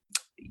and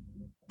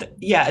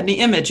the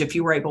image if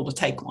you were able to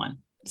take one.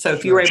 So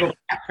if you were able to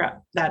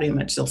capture that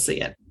image, they'll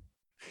see it.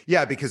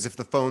 Yeah, because if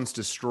the phone's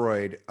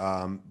destroyed,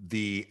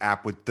 the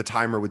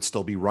timer would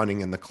still be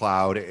running in the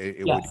cloud.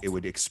 It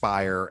would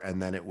expire,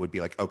 and then it would be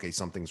like, okay,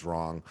 something's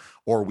wrong,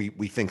 or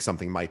we think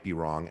something might be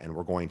wrong, and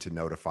we're going to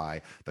notify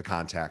the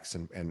contacts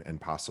and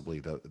possibly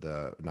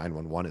the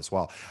 911 as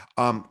well.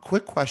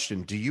 Quick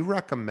question: do you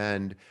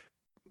recommend?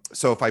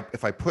 So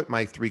if I put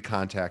my 3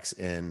 contacts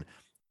in,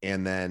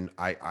 and then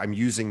I'm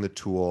using the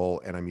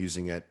tool and I'm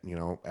using it,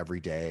 every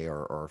day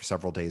or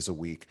several days a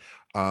week,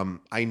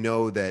 I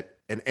know that.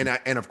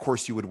 And of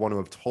course, you would want to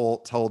have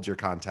told your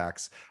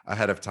contacts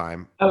ahead of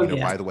time.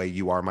 By the way,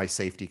 you are my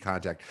safety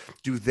contact.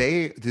 Do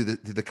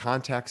the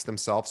contacts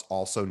themselves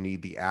also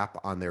need the app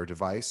on their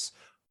device?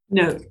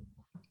 No.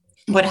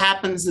 What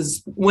happens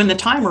is when the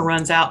timer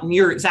runs out, and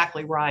you're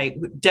exactly right,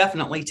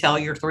 definitely tell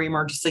your 3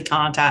 emergency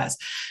contacts.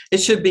 It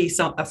should be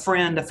a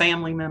friend, a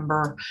family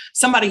member,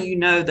 somebody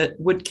that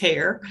would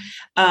care.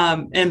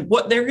 And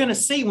what they're going to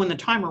see when the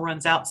timer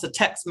runs out is a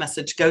text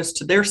message goes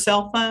to their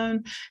cell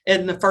phone.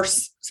 And the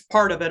first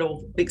part of it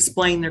will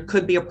explain there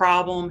could be a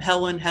problem.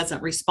 Helen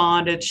hasn't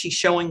responded. She's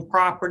showing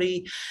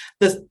property.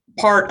 The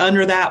part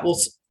under that will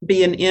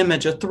be an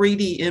image, a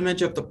 3D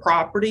image of the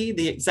property,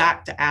 the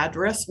exact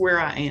address where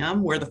I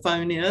am, where the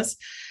phone is,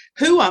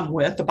 who I'm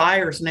with, the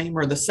buyer's name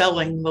or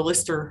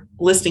the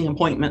listing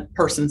appointment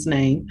person's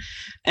name,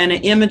 and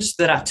an image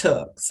that I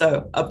took,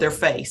 so of their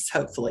face,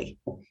 hopefully.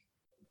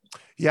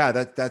 Yeah,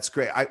 that's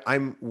great.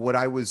 What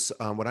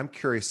I'm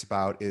curious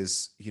about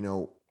is,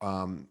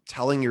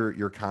 telling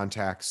your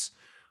contacts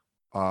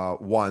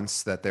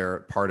once that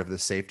they're part of the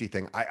safety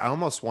thing. I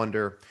almost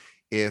wonder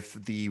if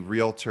the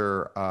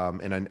realtor,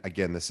 and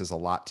again, this is a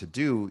lot to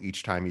do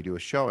each time you do a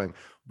showing,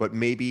 but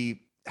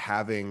maybe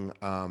having,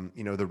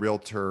 the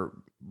realtor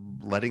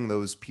letting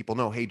those people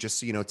know, hey, just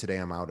so you know, today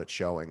I'm out at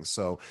showings.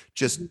 So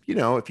just,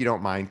 if you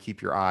don't mind,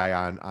 keep your eye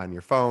on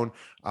your phone.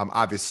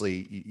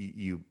 Obviously,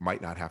 you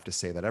might not have to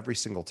say that every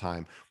single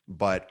time,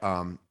 but,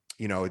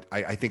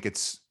 I think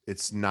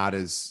it's not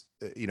as,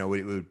 it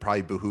would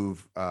probably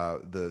behoove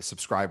the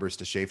subscribers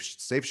to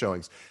Safe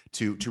Showings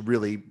to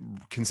really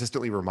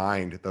consistently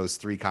remind those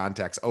 3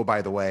 contacts. Oh,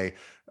 by the way,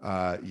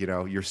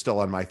 you're still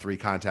on my 3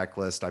 contact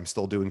list. I'm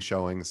still doing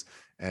showings,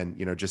 and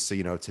just so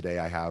you know, today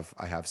I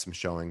have some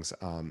showings.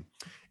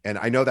 And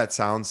I know that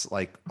sounds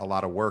like a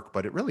lot of work,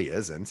 but it really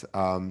isn't.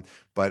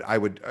 But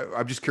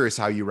I'm just curious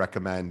how you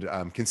recommend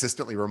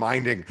consistently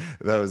reminding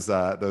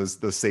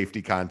those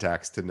safety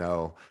contacts to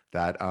know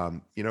that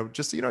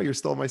just so you know, you're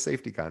still my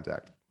safety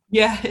contact.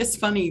 Yeah, it's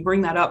funny you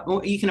bring that up.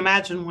 You can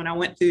imagine when I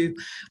went through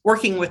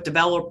working with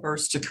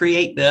developers to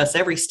create this,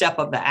 every step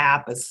of the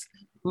app is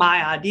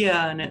my idea,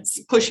 and it's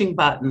pushing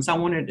buttons. I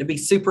wanted it to be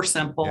super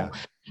simple. Yeah.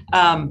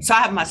 So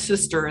I have my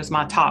sister as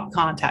my top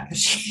contact.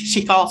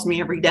 She calls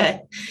me every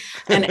day,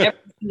 and every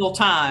single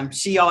time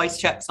she always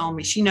checks on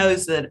me. She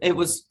knows that it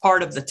was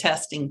part of the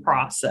testing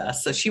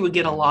process. So she would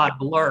get a lot of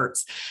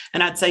alerts,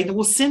 and I'd say,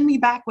 well, send me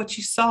back what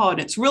you saw. And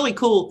it's really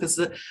cool because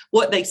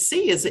what they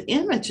see is the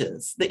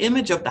images, the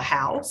image of the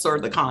house or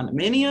the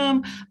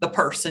condominium, the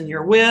person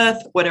you're with,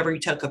 whatever you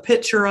took a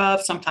picture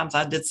of. Sometimes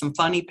I did some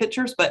funny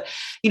pictures, but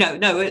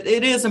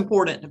it is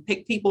important to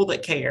pick people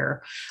that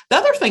care. The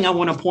other thing I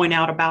want to point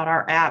out about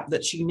our app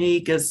that's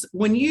unique is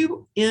when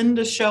you end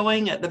a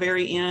showing, at the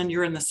very end,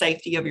 you're in the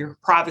safety of your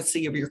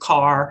privacy of your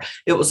car.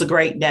 It was a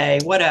great day,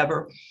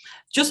 whatever.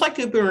 Just like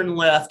Uber and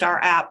Lyft,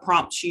 our app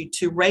prompts you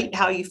to rate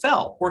how you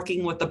felt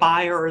working with the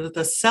buyer or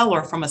the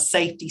seller from a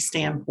safety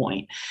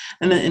standpoint.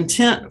 And the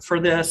intent for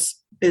this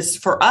is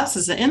for us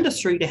as an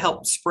industry to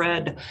help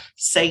spread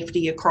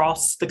safety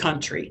across the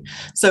country.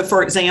 So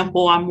for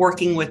example, I'm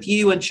working with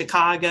you in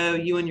Chicago,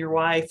 you and your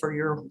wife or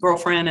your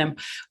girlfriend, and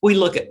we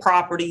look at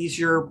properties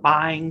you're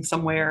buying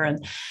somewhere,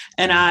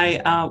 and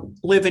I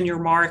live in your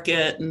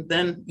market, and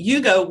then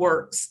you go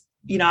works.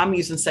 I'm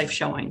using Safe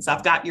Showings.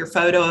 I've got your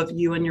photo of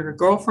you and your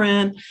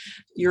girlfriend.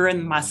 You're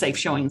in my Safe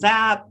Showings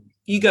app.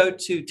 You go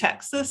to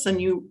Texas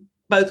and you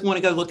both want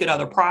to go look at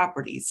other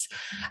properties.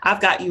 I've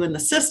got you in the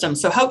system.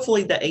 So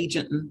hopefully the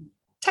agent in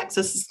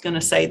Texas is going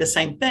to say the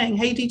same thing.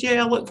 Hey, DJ,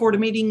 I look forward to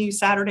meeting you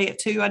Saturday at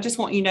 2. I just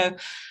want you to know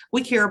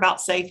we care about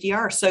safety.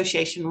 Our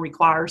association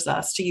requires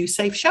us to use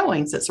Safe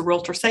Showings. It's a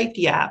realtor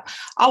safety app.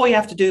 All we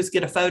have to do is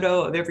get a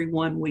photo of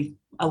everyone we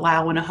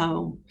allow in a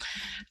home.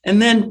 And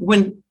then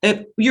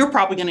you're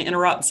probably going to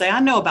interrupt and say,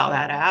 I know about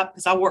that app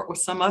because I work with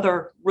some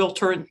other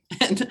realtor in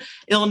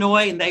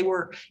Illinois and they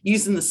were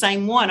using the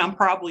same one. I'm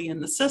probably in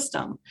the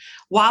system.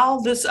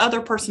 While this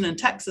other person in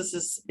Texas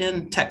is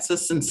in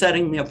Texas and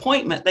setting the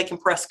appointment, they can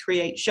press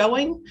create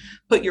showing,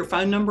 put your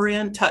phone number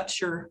in, touch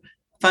your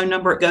phone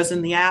number, it goes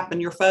in the app,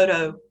 and your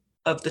photo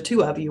of the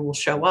two of you will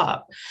show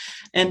up.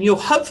 And you'll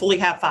hopefully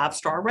have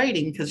 5-star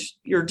rating because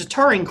you're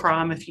deterring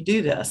crime if you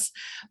do this.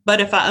 But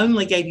if I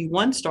only gave you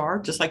 1 star,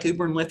 just like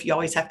Uber and Lyft, you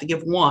always have to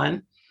give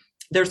 1.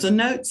 There's a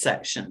note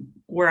section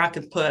where I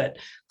could put,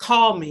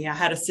 call me. I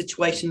had a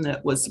situation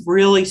that was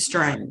really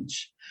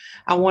strange.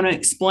 I want to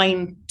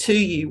explain to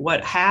you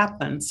what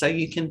happened so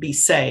you can be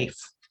safe.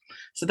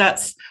 So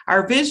that's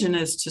our vision,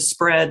 is to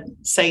spread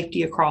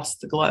safety across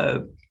the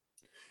globe.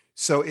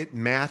 So it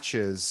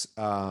matches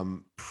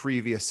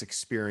previous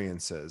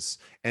experiences,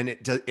 and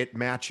it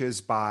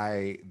matches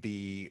by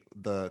the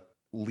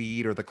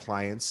lead or the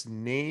client's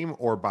name,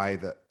 or by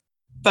the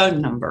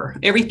phone number.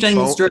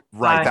 Everything's driven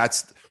right.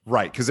 That's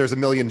right, because there's a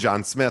million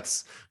John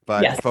Smiths,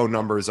 but yes, phone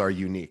numbers are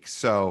unique.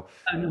 So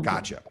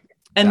gotcha.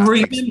 And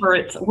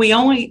remember, we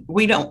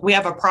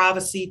have a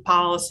privacy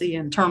policy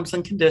and terms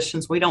and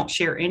conditions. We don't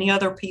share any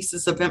other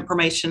pieces of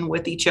information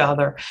with each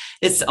other.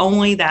 It's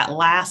only that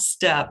last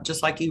step,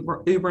 just like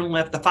Uber and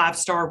Lyft, the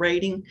 5-star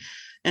rating,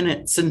 and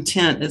its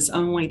intent is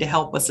only to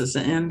help us as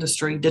an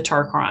industry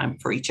deter crime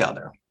for each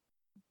other.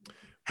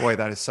 Boy,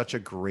 that is such a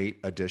great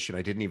addition.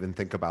 I didn't even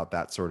think about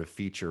that sort of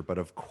feature, but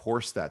of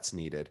course that's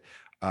needed.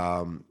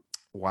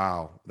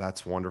 Wow,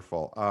 that's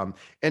wonderful.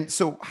 And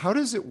so how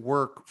does it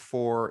work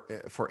for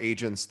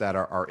agents that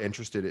are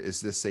interested?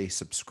 Is this a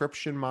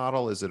subscription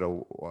model? Is it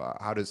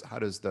how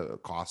does the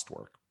cost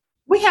work?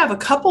 We have a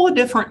couple of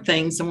different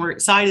things, and we're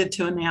excited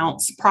to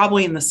announce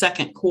probably in the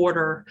second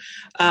quarter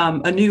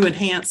a new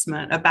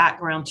enhancement, a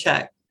background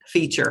check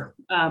feature.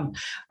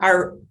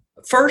 Our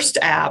first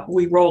app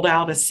we rolled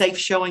out is Safe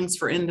Showings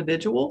for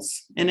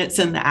Individuals, and it's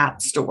in the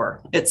App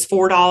Store. It's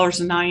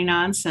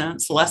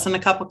 $4.99, less than a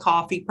cup of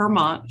coffee per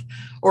month,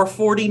 or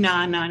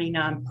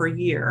 $49.99 per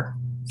year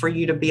for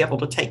you to be able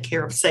to take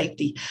care of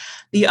safety.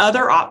 The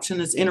other option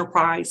is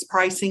enterprise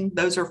pricing.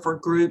 Those are for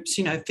groups,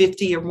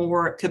 50 or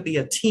more. It could be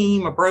a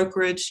team, a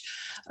brokerage,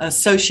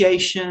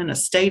 association, a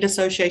state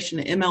association,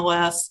 an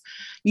MLS,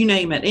 you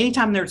name it.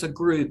 Anytime there's a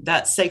group,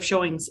 that's Safe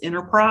Showings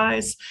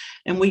Enterprise.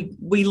 And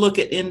we look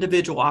at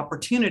individual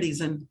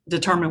opportunities and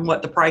determine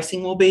what the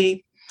pricing will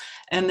be.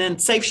 And then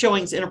Safe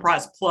Showings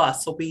Enterprise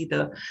Plus will be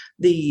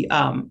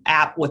the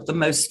app with the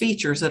most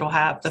features. It'll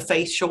have the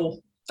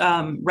facial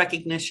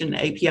recognition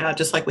API,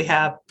 just like we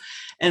have,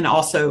 and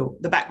also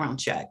the background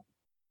check.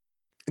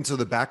 And so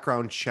the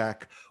background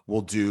check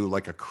will do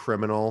like a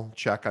criminal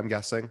check, I'm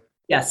guessing?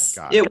 Yes,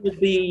 it will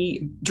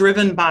be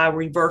driven by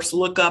reverse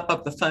lookup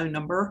of the phone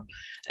number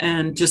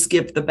and just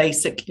give the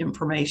basic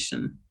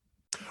information.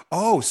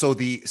 Oh, so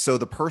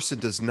the person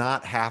does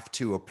not have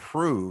to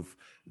approve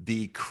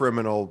the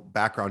criminal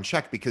background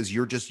check because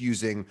you're just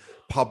using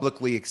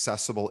publicly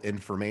accessible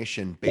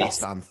information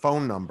based on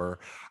phone number.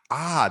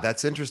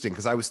 That's interesting,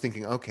 because I was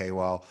thinking, okay,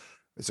 well,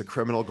 is a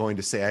criminal going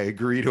to say, I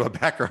agree to a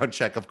background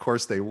check? Of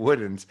course they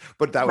wouldn't,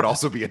 but that would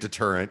also be a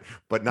deterrent,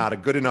 but not a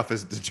good enough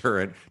as a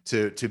deterrent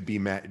to be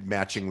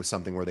matching with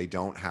something where they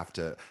don't have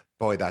to.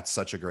 Boy, that's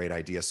such a great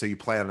idea. So you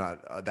plan on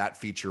that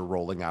feature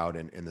rolling out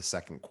in the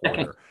second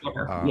quarter.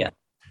 Yeah.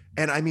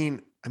 And I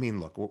mean,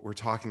 look, we're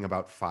talking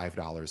about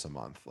 $5 a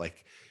month.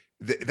 Like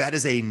that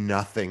is a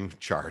nothing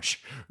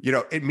charge,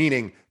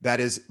 meaning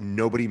that is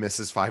nobody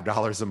misses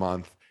 $5 a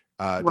month.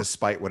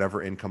 Despite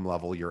whatever income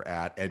level you're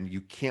at, and you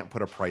can't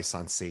put a price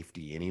on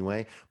safety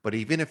anyway. But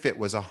even if it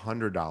was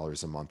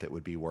 $100 a month, it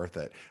would be worth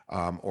it,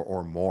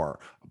 or more.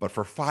 But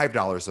for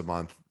 $5 a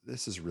month,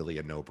 this is really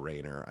a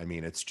no-brainer. I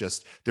mean, it's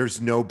just,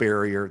 there's no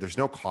barrier, there's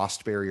no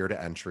cost barrier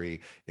to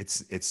entry.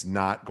 It's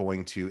not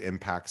going to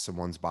impact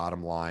someone's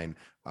bottom line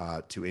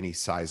to any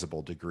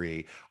sizable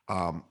degree.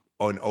 And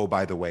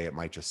by the way, it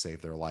might just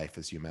save their life,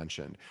 as you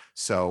mentioned.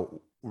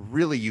 So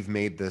really, you've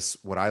made this,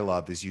 what I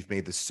love is you've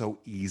made this so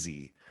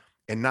easy.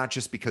 And not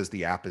just because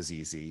the app is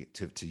easy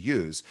to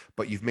use,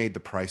 but you've made the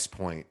price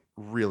point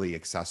really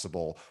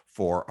accessible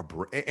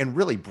and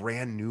really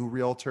brand new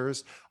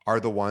realtors are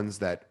the ones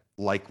that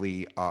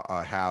likely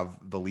have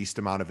the least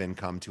amount of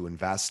income to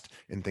invest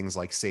in things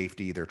like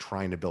safety. They're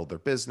trying to build their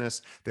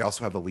business. They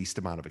also have the least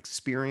amount of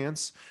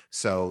experience,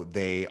 so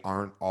they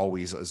aren't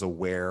always as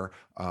aware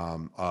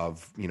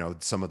of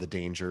some of the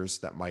dangers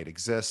that might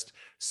exist.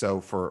 So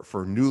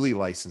for newly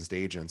licensed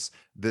agents,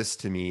 this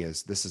to me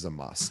is a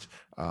must.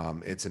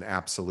 It's an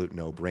absolute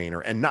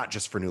no-brainer, and not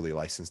just for newly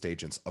licensed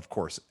agents. Of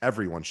course,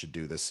 everyone should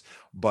do this,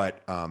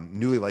 but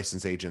newly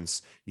licensed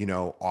agents,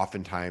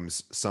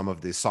 oftentimes some of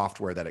the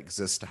software that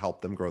exists to help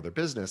help them grow their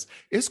business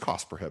is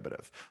cost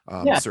prohibitive.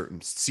 Yeah.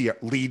 Certain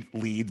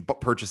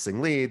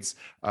purchasing leads,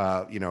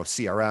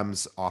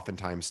 CRMs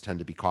oftentimes tend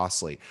to be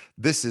costly.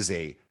 This is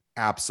a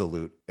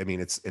absolute, I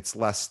mean, it's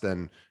less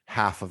than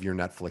half of your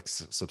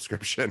Netflix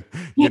subscription,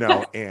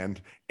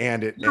 and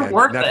You're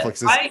worth it,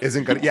 Netflix right?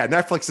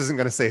 Netflix isn't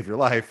going to save your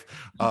life.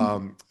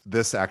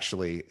 This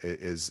actually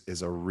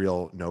is a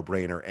real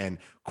no-brainer. And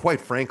quite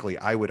frankly,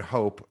 I would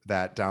hope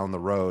that down the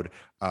road,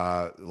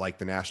 like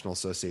the National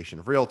Association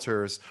of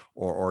Realtors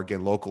or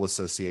again, local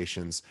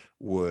associations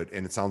would,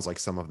 and it sounds like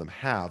some of them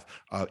have,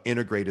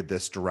 integrated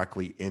this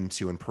directly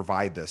into and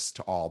provide this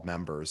to all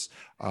members.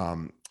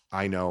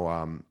 I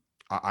know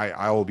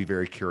I will be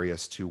very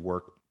curious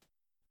to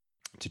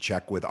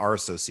check with our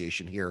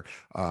association here,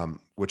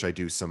 which I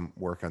do some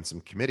work on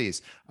some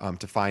committees,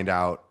 to find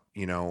out,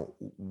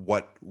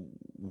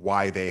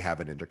 why they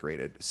haven't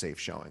integrated safe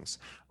showings.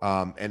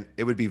 And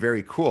it would be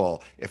very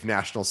cool if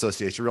National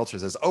Association of Realtors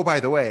says, oh, by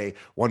the way,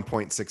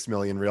 1.6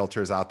 million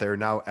realtors out there,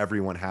 now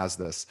everyone has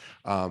this,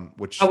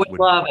 which I would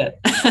love it.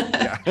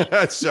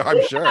 yeah, so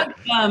I'm sure.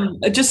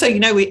 Just so you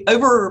know, we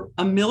over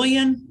 1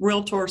 million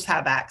realtors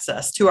have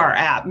access to our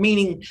app,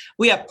 meaning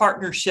we have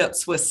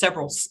partnerships with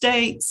several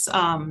states,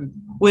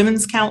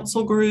 Women's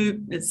Council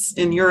Group, it's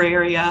in your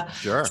area,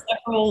 Sure.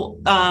 several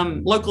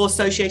local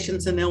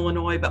associations in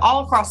Illinois, but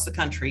all across the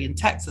country, in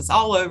Texas,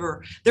 all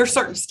over. There are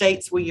certain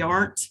states we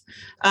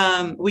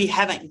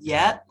haven't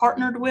yet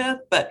partnered with,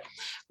 but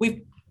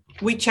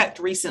we checked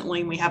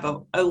recently and we have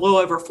a little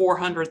over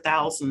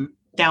 400,000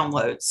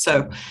 downloads.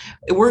 So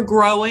we're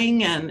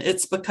growing, and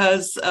it's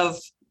because of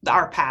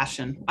our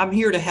passion. I'm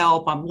here to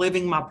help. I'm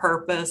living my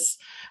purpose.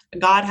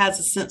 God has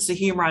a sense of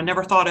humor. I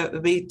never thought it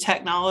would be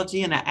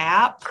technology and an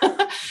app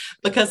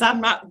because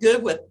I'm not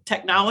good with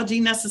technology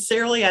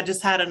necessarily. I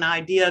just had an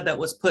idea that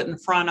was put in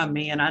front of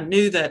me, and I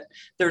knew that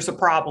there's a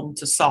problem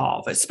to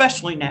solve,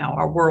 especially now.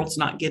 Our world's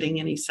not getting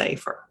any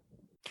safer.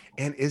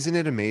 And isn't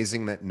it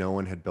amazing that no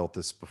one had built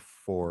this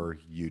before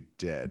you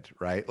did,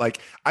 right? Like,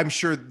 I'm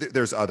sure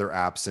there's other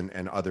apps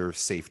and other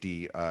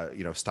safety,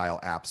 style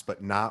apps,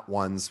 but not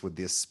ones with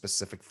this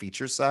specific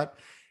feature set.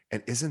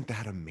 And isn't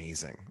that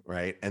amazing,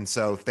 right? And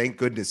so thank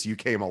goodness you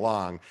came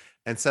along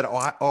and said,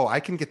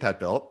 I can get that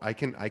built. I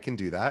can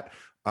do that.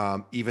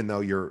 Even though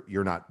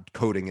you're not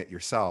coding it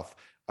yourself.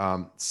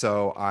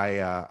 So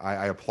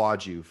I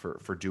applaud you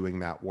for doing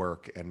that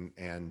work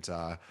and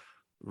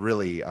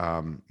really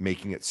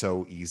making it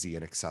so easy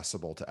and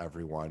accessible to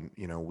everyone.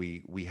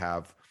 We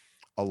have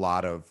a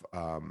lot of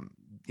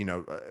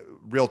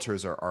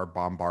realtors are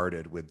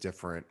bombarded with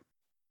different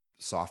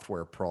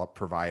software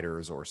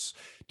providers or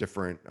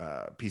different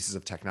pieces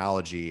of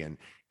technology, and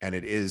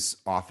it is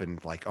often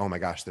like, oh my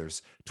gosh,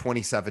 there's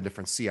 27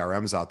 different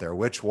CRMs out there,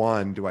 which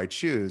one do I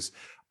choose?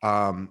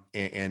 And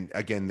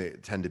again, they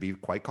tend to be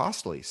quite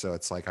costly. So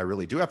it's like, I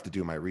really do have to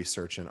do my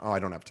research, and I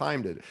don't have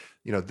time to,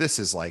 this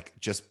is like,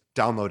 just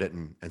download it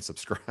and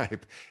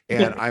subscribe.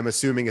 And I'm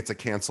assuming it's a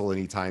cancel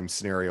anytime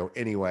scenario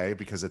anyway,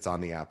 because it's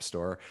on the App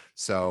Store.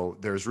 So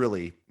there's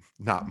really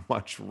not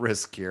much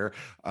risk here,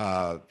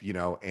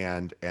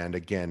 and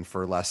again,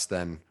 for less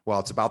than, well,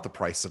 it's about the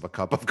price of a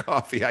cup of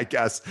coffee, I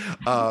guess.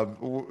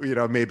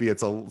 Maybe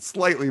it's a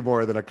slightly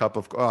more than a cup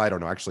of, I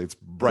don't know, actually it's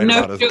right No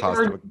about as sugar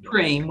cost of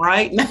cream,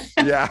 right?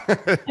 Yeah.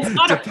 It's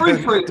not a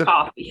fruit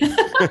coffee.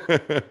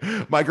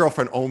 My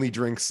girlfriend only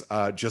drinks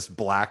just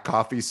black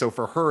coffee. So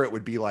for her, it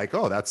would be like,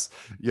 oh, that's,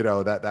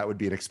 that would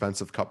be an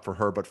expensive cup for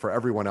her. But for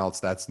everyone else,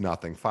 that's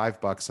nothing.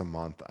 $5 a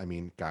month. I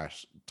mean,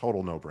 gosh,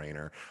 total no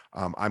brainer.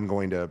 I'm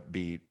going to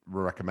be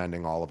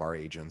recommending all of our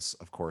agents,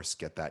 of course,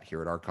 get that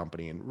here at our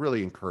company, and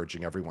really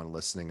encouraging everyone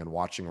listening and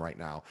watching right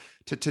now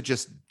to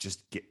just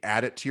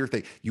add it to your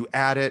thing. You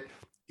add it,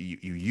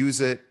 you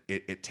use it.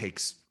 It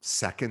takes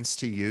seconds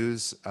to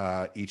use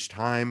each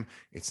time.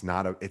 It's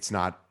not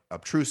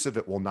obtrusive.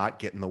 It will not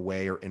get in the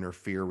way or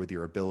interfere with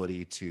your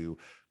ability to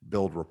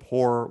build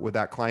rapport with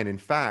that client. In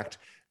fact,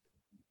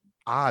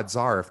 odds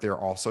are, if they're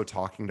also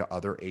talking to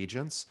other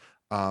agents,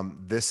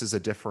 this is a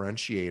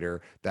differentiator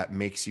that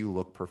makes you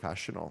look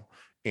professional,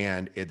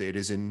 and it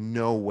is in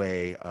no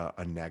way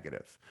a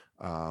negative,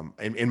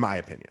 in my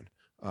opinion.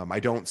 I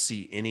don't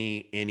see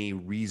any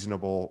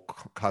reasonable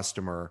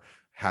customer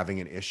having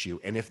an issue,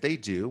 and if they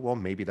do, well,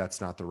 maybe that's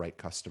not the right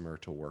customer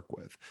to work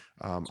with.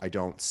 I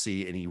don't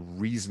see any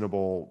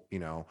reasonable,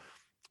 you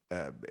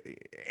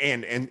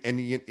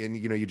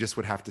just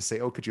would have to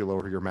say, oh, could you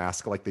lower your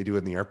mask, like they do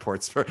in the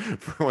airports for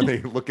when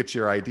they look at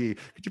your ID?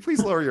 Could you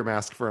please lower your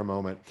mask for a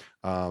moment?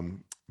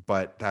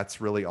 But that's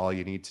really all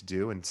you need to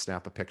do, and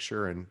snap a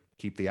picture and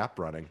keep the app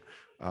running.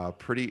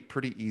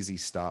 Pretty easy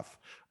stuff.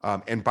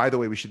 And by the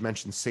way, we should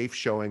mention Safe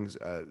Showings.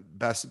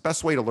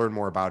 Best way to learn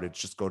more about it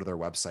is just go to their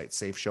website,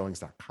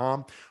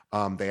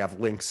 safeshowings.com. They have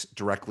links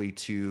directly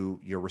to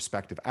your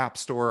respective app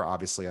store,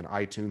 obviously on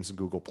iTunes and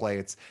Google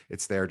Play.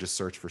 It's there. Just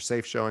search for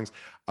Safe Showings,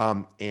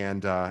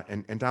 and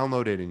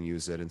download it and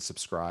use it and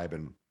subscribe.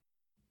 And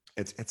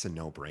it's a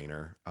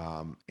no-brainer.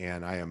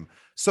 And I am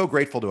so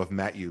grateful to have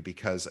met you,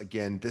 because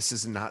again, this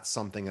is not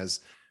something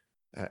as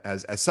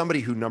as somebody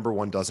who, number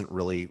one, doesn't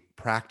really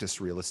practice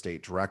real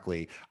estate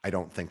directly, I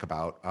don't think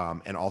about,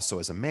 and also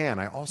as a man,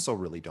 I also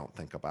really don't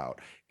think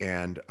about.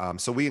 And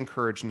so we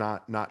encourage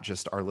not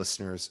just our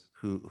listeners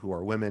who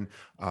are women,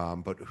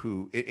 but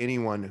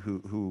anyone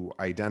who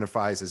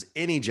identifies as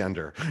any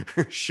gender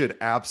should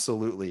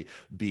absolutely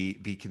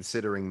be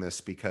considering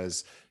this,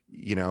 because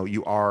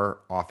you are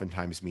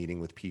oftentimes meeting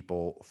with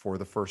people for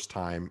the first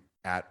time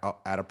at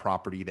a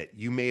property that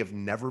you may have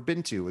never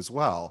been to as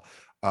well.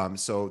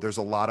 So there's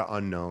a lot of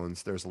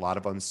unknowns, there's a lot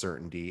of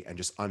uncertainty and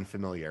just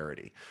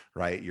unfamiliarity,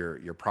 right?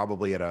 You're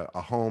probably at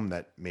a home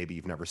that maybe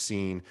you've never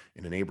seen,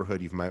 in a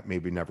neighborhood you've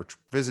maybe never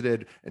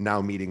visited, and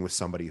now meeting with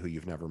somebody who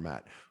you've never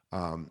met.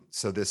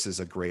 So this is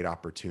a great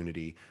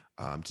opportunity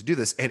to do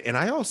this. And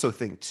I also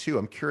think too,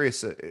 I'm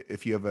curious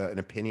if you have an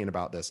opinion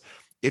about this.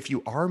 If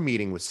you are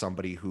meeting with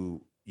somebody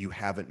who you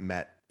haven't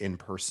met in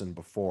person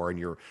before, and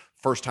your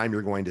first time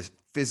you're going to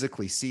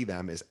physically see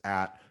them is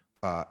at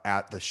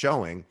the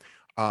showing,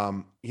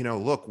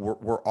 look,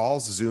 we're all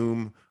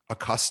Zoom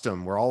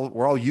accustomed. We're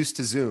all used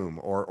to Zoom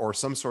or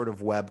some sort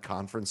of web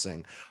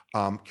conferencing.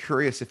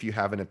 Curious if you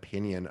have an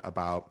opinion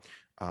about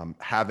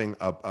having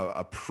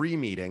a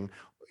pre-meeting,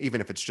 even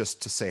if it's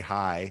just to say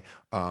hi,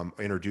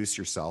 introduce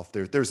yourself.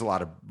 There's a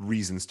lot of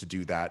reasons to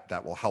do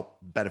that will help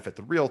benefit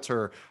the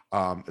realtor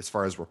as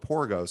far as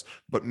rapport goes,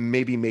 but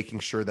maybe making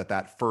sure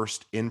that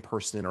first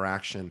in-person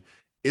interaction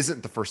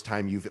isn't the first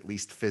time you've at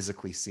least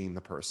physically seen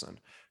the person.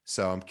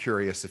 So I'm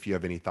curious if you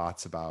have any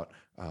thoughts about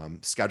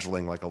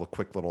scheduling like a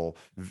quick little,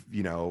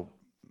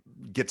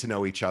 get to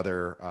know each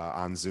other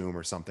on Zoom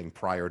or something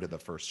prior to the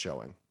first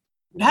showing.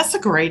 That's a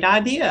great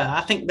idea.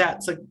 I think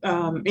that's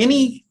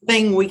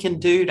anything we can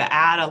do to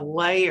add a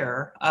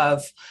layer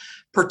of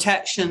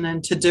protection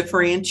and to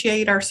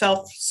differentiate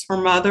ourselves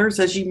from others.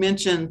 As you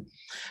mentioned,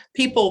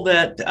 people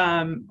that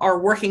are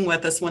working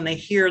with us, when they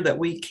hear that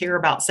we care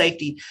about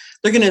safety,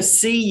 they're going to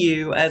see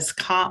you as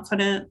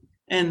confident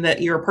and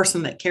that you're a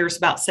person that cares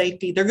about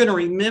safety. They're going to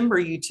remember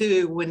you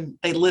too when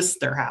they list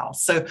their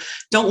house. So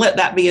don't let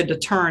that be a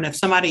deterrent. If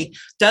somebody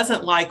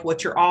doesn't like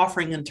what you're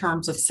offering in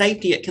terms of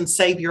safety, it can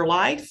save your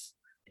life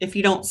if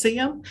you don't see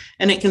them,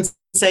 and it can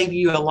save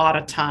you a lot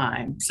of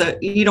time. So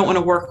you don't want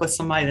to work with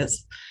somebody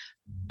that's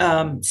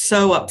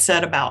so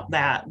upset about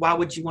that. Why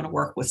would you want to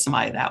work with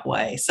somebody that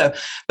way? So,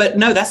 but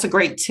no, that's a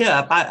great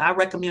tip. I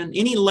recommend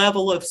any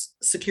level of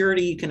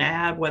security you can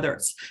add, whether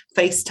it's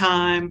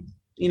FaceTime,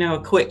 a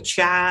quick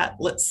chat.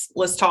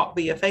 Let's talk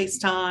via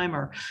FaceTime,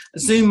 or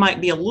Zoom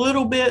might be a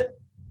little bit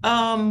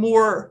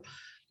more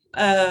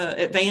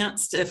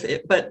advanced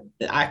but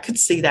I could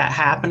see that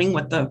happening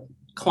with the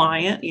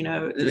client.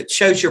 It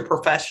shows you're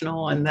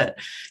professional and that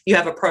you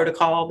have a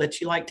protocol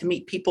that you like to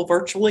meet people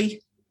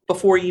virtually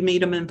before you meet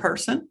them in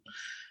person.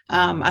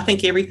 I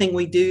think everything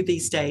we do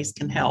these days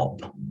can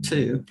help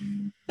to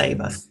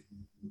save us.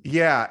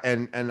 Yeah.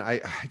 And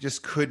I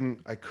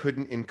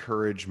couldn't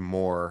encourage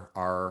more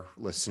our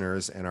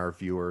listeners and our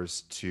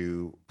viewers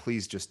to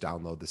please just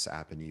download this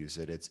app and use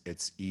it.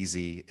 It's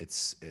easy.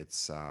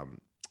 It's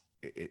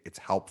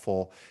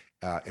helpful.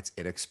 It's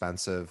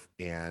inexpensive.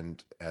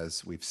 And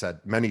as we've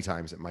said many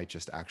times, it might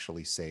just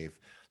actually save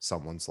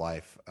someone's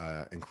life,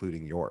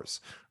 including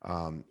yours.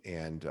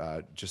 And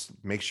just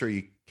make sure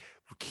you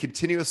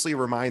continuously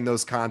remind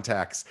those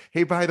contacts,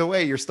 hey, by the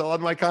way, you're still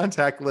on my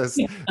contact list,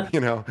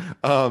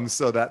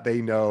 so that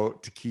they know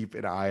to keep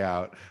an eye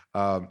out.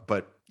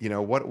 But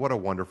what a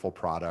wonderful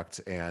product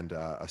and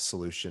a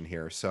solution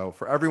here. So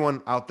for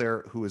everyone out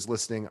there who is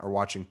listening or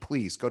watching,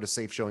 please go to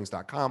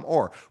safeshowings.com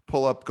or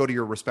go to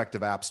your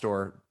respective app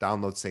store,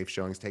 download Safe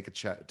Showings,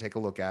 take a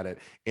look at it,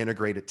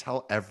 integrate it,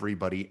 tell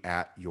everybody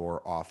at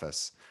your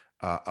office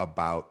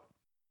about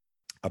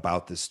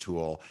this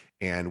tool,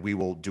 and we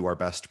will do our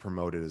best to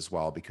promote it as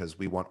well, because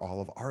we want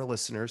all of our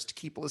listeners to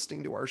keep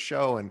listening to our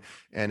show,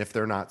 and if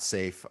they're not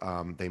safe,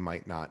 they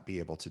might not be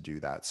able to do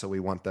that. So we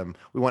want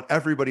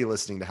everybody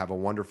listening to have a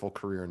wonderful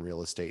career in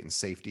real estate, and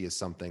safety is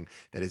something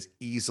that is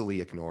easily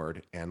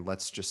ignored, and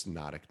let's just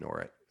not ignore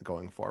it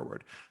going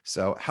forward.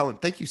 So Helen,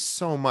 thank you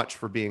so much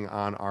for being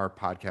on our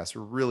podcast.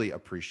 We really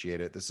appreciate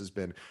it. This has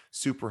been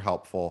super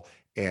helpful,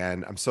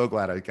 and I'm so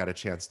glad I got a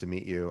chance to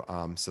meet you,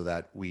 so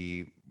that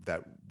we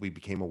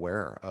became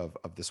aware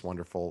of this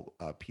wonderful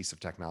piece of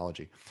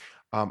technology.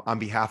 On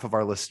behalf of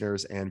our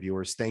listeners and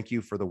viewers, thank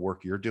you for the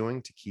work you're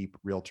doing to keep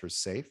realtors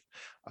safe.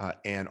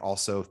 And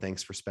also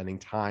thanks for spending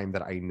time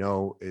that I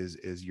know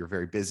is you're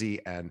very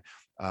busy, and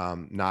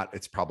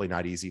it's probably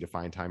not easy to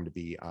find time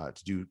to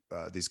do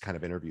these kind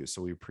of interviews.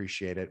 So we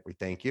appreciate it. We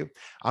thank you.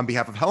 On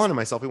behalf of Helen and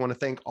myself, we want to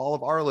thank all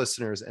of our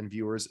listeners and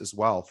viewers as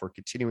well for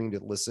continuing to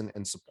listen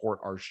and support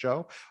our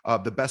show.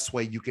 The best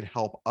way you can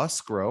help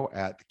us grow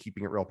at the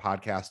Keeping It Real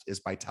podcast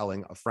is by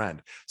telling a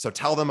friend. So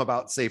tell them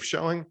about Safe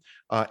Showing,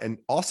 and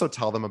also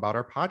tell them about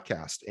our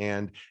podcast.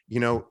 And,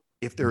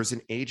 if there's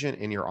an agent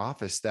in your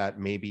office that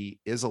maybe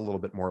is a little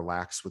bit more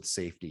lax with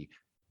safety,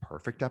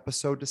 perfect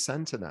episode to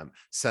send to them.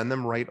 Send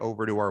them right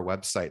over to our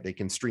website. They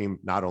can stream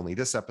not only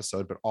this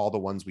episode, but all the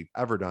ones we've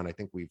ever done. I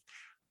think we've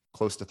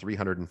close to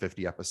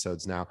 350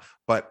 episodes now,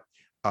 but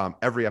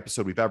Every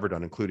episode we've ever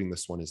done, including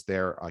this one, is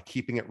there.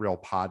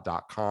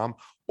 keepingitrealpod.com,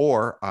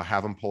 or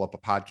have them pull up a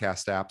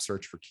podcast app,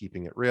 search for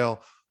Keeping It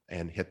Real,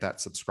 and hit that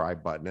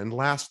subscribe button. And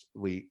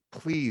lastly,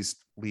 please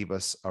leave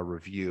us a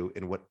review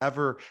in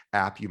whatever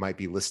app you might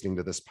be listening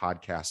to this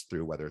podcast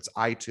through, whether it's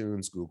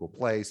iTunes, Google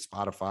Play,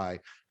 Spotify,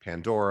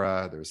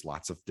 Pandora. There's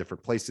lots of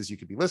different places you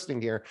could be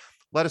listening here.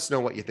 Let us know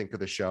what you think of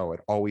the show.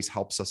 It always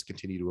helps us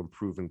continue to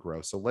improve and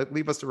grow. So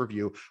leave us a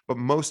review, but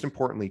most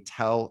importantly,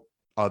 tell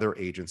other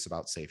agents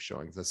about safe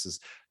showings.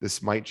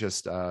 This might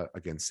just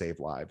again save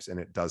lives, and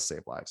it does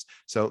save lives.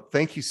 So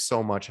thank you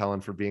so much,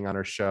 Helen, for being on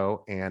our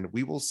show, and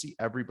we will see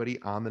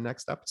everybody on the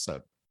next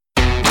episode.